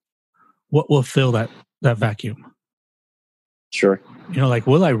 what will fill that vacuum? Sure.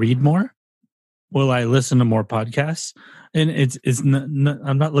 Will I read more? Will I listen to more podcasts? And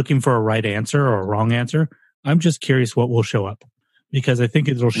I'm not looking for a right answer or a wrong answer. I'm just curious what will show up, because I think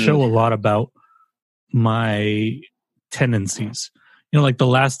it'll show a lot about my tendencies. Like the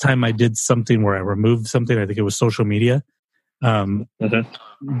last time I did something where I removed something, I think it was social media.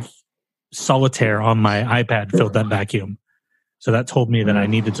 Solitaire on my iPad filled that vacuum. So that told me that I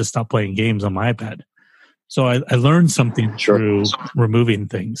needed to stop playing games on my iPad. So I learned something through removing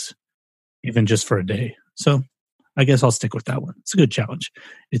things, even just for a day. So I guess I'll stick with that one. It's a good challenge.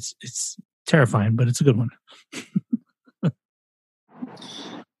 It's terrifying, but it's a good one.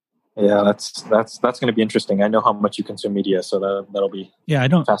 Yeah, that's going to be interesting. I know how much you consume media, so that'll be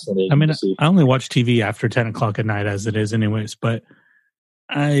fascinating. I mean, to see. I only watch TV after 10 o'clock at night as it is anyways, but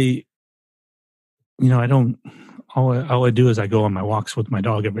I don't, all I do is I go on my walks with my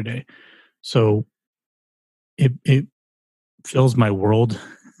dog every day. So it fills my world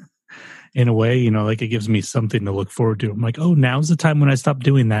in a way, like it gives me something to look forward to. I'm like, oh, now's the time when I stop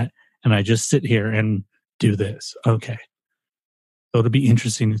doing that and I just sit here and do this. Okay. So it'll be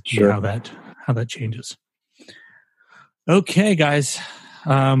interesting to see how that changes. Okay, guys.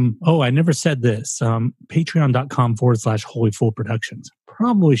 I never said this. Patreon.com/Holy Productions.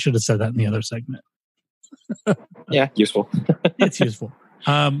 Probably should have said that in the other segment. Yeah, useful. It's useful.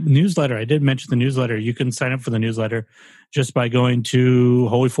 Newsletter. I did mention the newsletter. You can sign up for the newsletter just by going to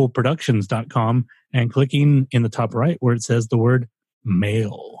holyfoolproductions.com and clicking in the top right where it says the word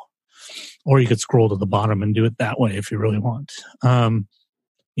mail. Or you could scroll to the bottom and do it that way if you really want. Lamb,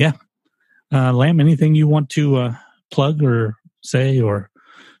 anything you want to plug or say or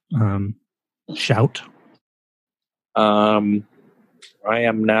shout? I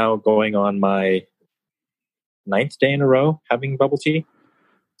am now going on my 9th day in a row having bubble tea.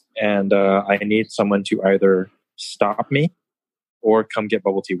 And I need someone to either stop me or come get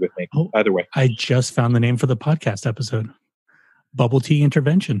bubble tea with me. Either way. I just found the name for the podcast episode. Bubble Tea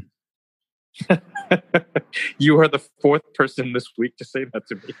Intervention. You are the 4th person this week to say that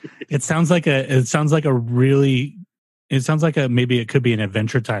to me. It sounds like maybe it could be an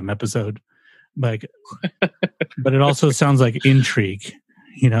Adventure Time episode. But it also sounds like intrigue,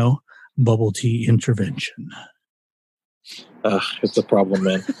 Bubble Tea Intervention. It's a problem,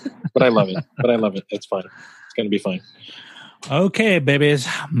 man. But I love it. It's fun. It's going to be fun. Okay, babies.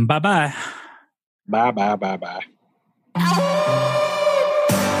 Bye-bye. Bye.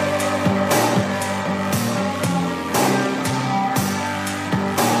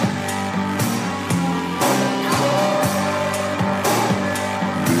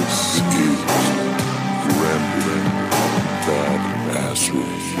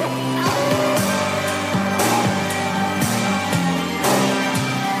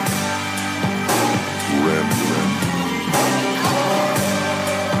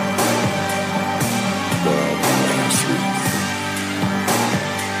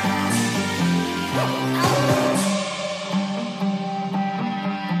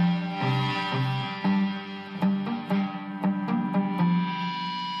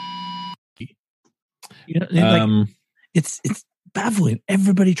 It's baffling.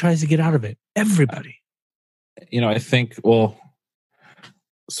 Everybody tries to get out of it. Everybody. I think,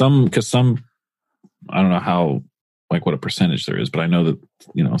 some I don't know how, what a percentage there is, but I know that,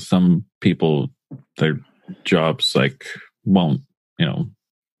 some people, their jobs won't, even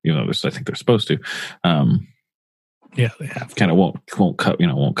though I think they're supposed to, Yeah, they have. Kind of won't cover.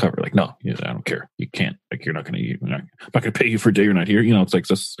 Like, no, I don't care. You can't. Like, I'm not going to pay you for a day you're not here. It's like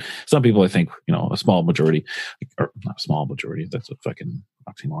just some people. I think a small majority, or not a small majority. That's a fucking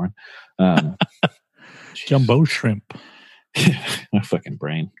oxymoron. Jumbo shrimp. My fucking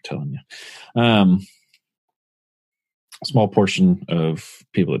brain, I'm telling you. A small portion of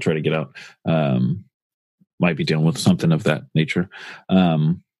people that try to get out might be dealing with something of that nature.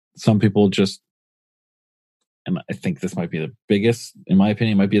 Some people just, and I think this might be the biggest, in my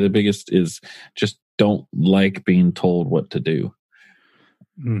opinion, might be the biggest, is just don't like being told what to do.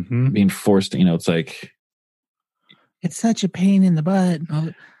 Mm-hmm. Being forced, it's like, it's such a pain in the butt.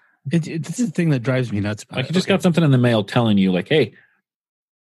 It's the thing that drives me nuts. Like, you just got something in the mail telling you, like, hey,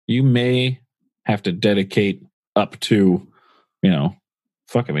 you may have to dedicate up to,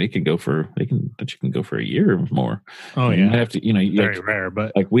 fuck, I mean, you can go for a year or more. Oh, you yeah. might have to, very rare,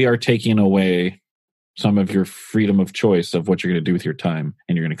 but like, we are taking away some of your freedom of choice of what you're going to do with your time,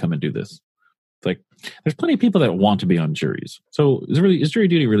 and you're going to come and do this. It's like, there's plenty of people that want to be on juries. So is jury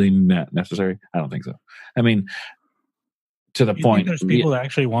duty really not necessary? I don't think so. I mean, to the point, there's people that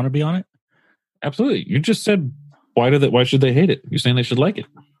actually want to be on it. Absolutely. You just said, why should they hate it? You're saying they should like it.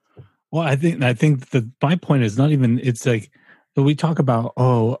 Well, I think that my point is not even, it's like, we talk about,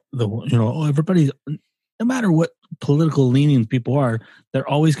 everybody's, no matter what political leanings people are, they're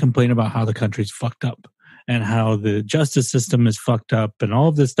always complaining about how the country's fucked up and how the justice system is fucked up and all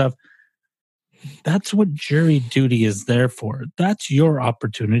of this stuff. That's what jury duty is there for. That's your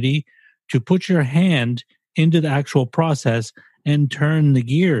opportunity to put your hand into the actual process and turn the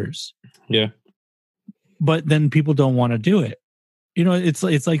gears. Yeah. But then people don't want to do it.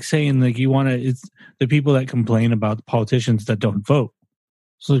 It's like saying, like, it's the people that complain about the politicians that don't vote.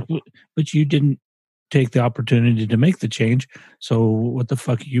 So, but you didn't take the opportunity to make the change. So what the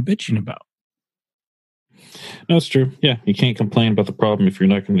fuck are you bitching about? No, it's true. Yeah. You can't complain about the problem if you're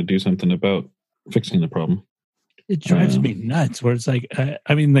not going to do something about fixing the problem. It drives me nuts where it's like,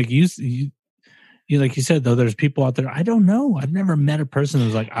 I mean, like you like you said, though, there's people out there. I don't know. I've never met a person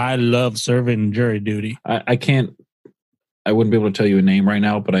who's like, I love serving jury duty. I wouldn't be able to tell you a name right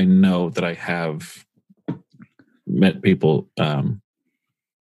now, but I know that I have met people. I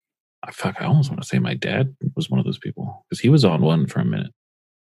almost want to say my dad was one of those people, because he was on one for a minute.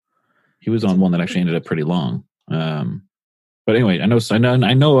 He was on one that actually ended up pretty long. But anyway, I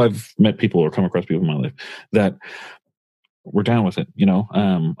know I've met people or come across people in my life that were down with it.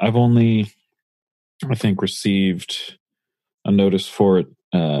 I've only, I think, received a notice for it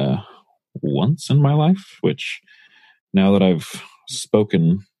once in my life, which, now that I've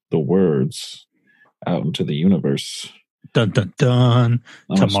spoken the words out into the universe, dun dun dun,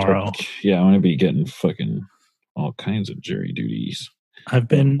 tomorrow. I'm going to be getting fucking all kinds of jury duties.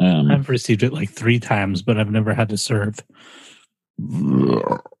 I've received it like 3 times, but I've never had to serve.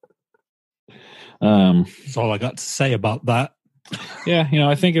 That's all I got to say about that. Yeah,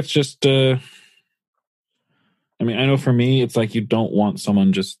 I think it's just, I mean, I know for me, it's like, you don't want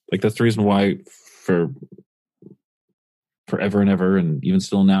someone just, like, that's the reason why for forever and ever, and even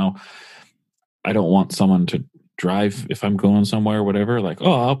still now, I don't want someone to drive if I'm going somewhere or whatever. Like,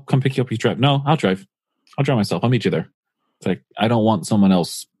 oh, I'll come pick you up, you drive. No, I'll drive myself. I'll meet you there. It's like, I don't want someone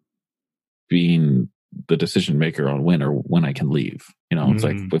else being the decision maker on when I can leave. It's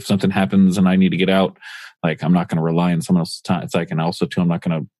like, if something happens and I need to get out, like, I'm not going to rely on someone else's time. It's like, and also too, I'm not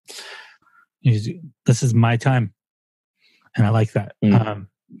going to. This is my time, and I like that.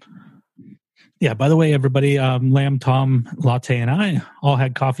 Yeah, by the way, everybody, Lamb, Tom, Latte, and I all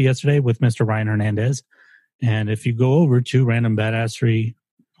had coffee yesterday with Mr. Ryan Hernandez. And if you go over to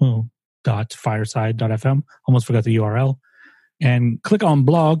randombadassery.fireside.fm, almost forgot the URL, and click on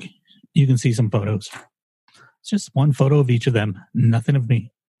blog, you can see some photos. It's just one photo of each of them, nothing of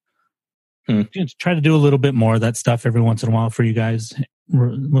me. Just try to do a little bit more of that stuff every once in a while for you guys.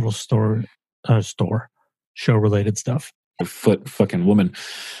 Little show-related stuff. Foot fucking woman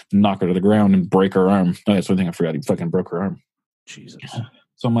knock her to the ground and break her arm. Oh, that's one thing I forgot. He fucking broke her arm. Jesus.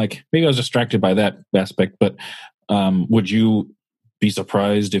 So I'm like, maybe I was distracted by that aspect, but would you be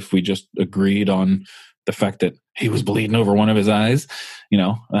surprised if we just agreed on the fact that he was bleeding over one of his eyes?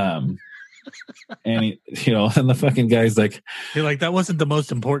 And he, and the fucking guy's like, you're like, that wasn't the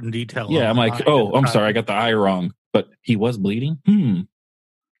most important detail. Yeah, I'm like, I'm sorry, I got the eye wrong, but he was bleeding.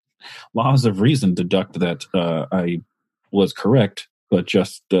 Laws of reason deduct that I was correct, but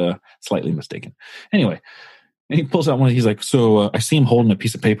just slightly mistaken. Anyway, and he pulls out one. He's like, I see him holding a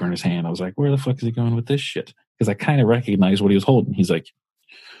piece of paper in his hand. I was like, where the fuck is he going with this shit? Because I kind of recognized what he was holding. He's like,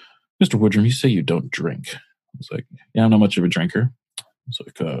 Mr. Woodrum, you say you don't drink. I was like, yeah, I'm not much of a drinker. I was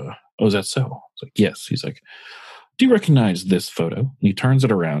like, oh, is that so? I was like, yes. He's like, do you recognize this photo? And he turns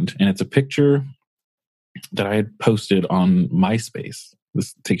it around, and it's a picture that I had posted on MySpace.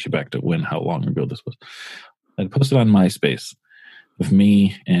 This takes you back to how long ago this was. I had posted on MySpace with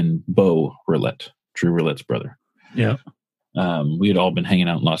me and Bo Roulette, Drew Roulette's brother. Yeah. We had all been hanging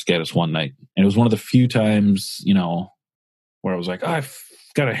out in Los Gatos one night. And it was one of the few times, where I was like, I've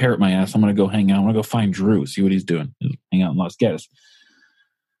got a hair at my ass. I'm going to go hang out. I'm going to go find Drew, see what he's doing. Hang out in Los Gatos.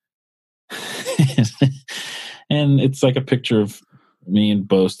 And it's like a picture of me and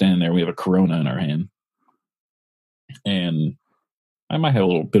Bo standing there. We have a Corona in our hand. And I might have a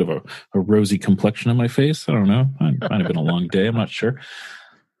little bit of a rosy complexion on my face. I don't know. It might have been a long day. I'm not sure.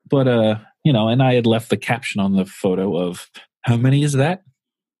 But, and I had left the caption on the photo of, how many is that?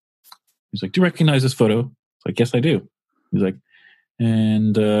 He's like, do you recognize this photo? I'm like, yes, I do. He's like,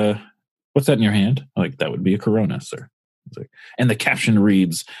 and what's that in your hand? I'm like, that would be a Corona, sir. He's like, and the caption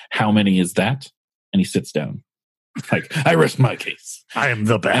reads, how many is that? And he sits down. Like, I rest my case. I am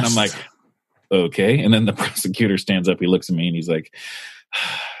the best. And I'm like, okay. And then the prosecutor stands up. He looks at me and he's like,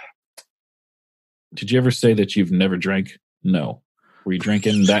 did you ever say that you've never drank? No. Were you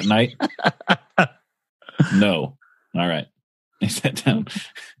drinking that night? No. All right. He sat down.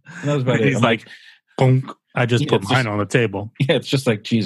 And that was about it. He's I'm like, bonk. I just put it's mine just- on the table. Yeah, it's just like, geez,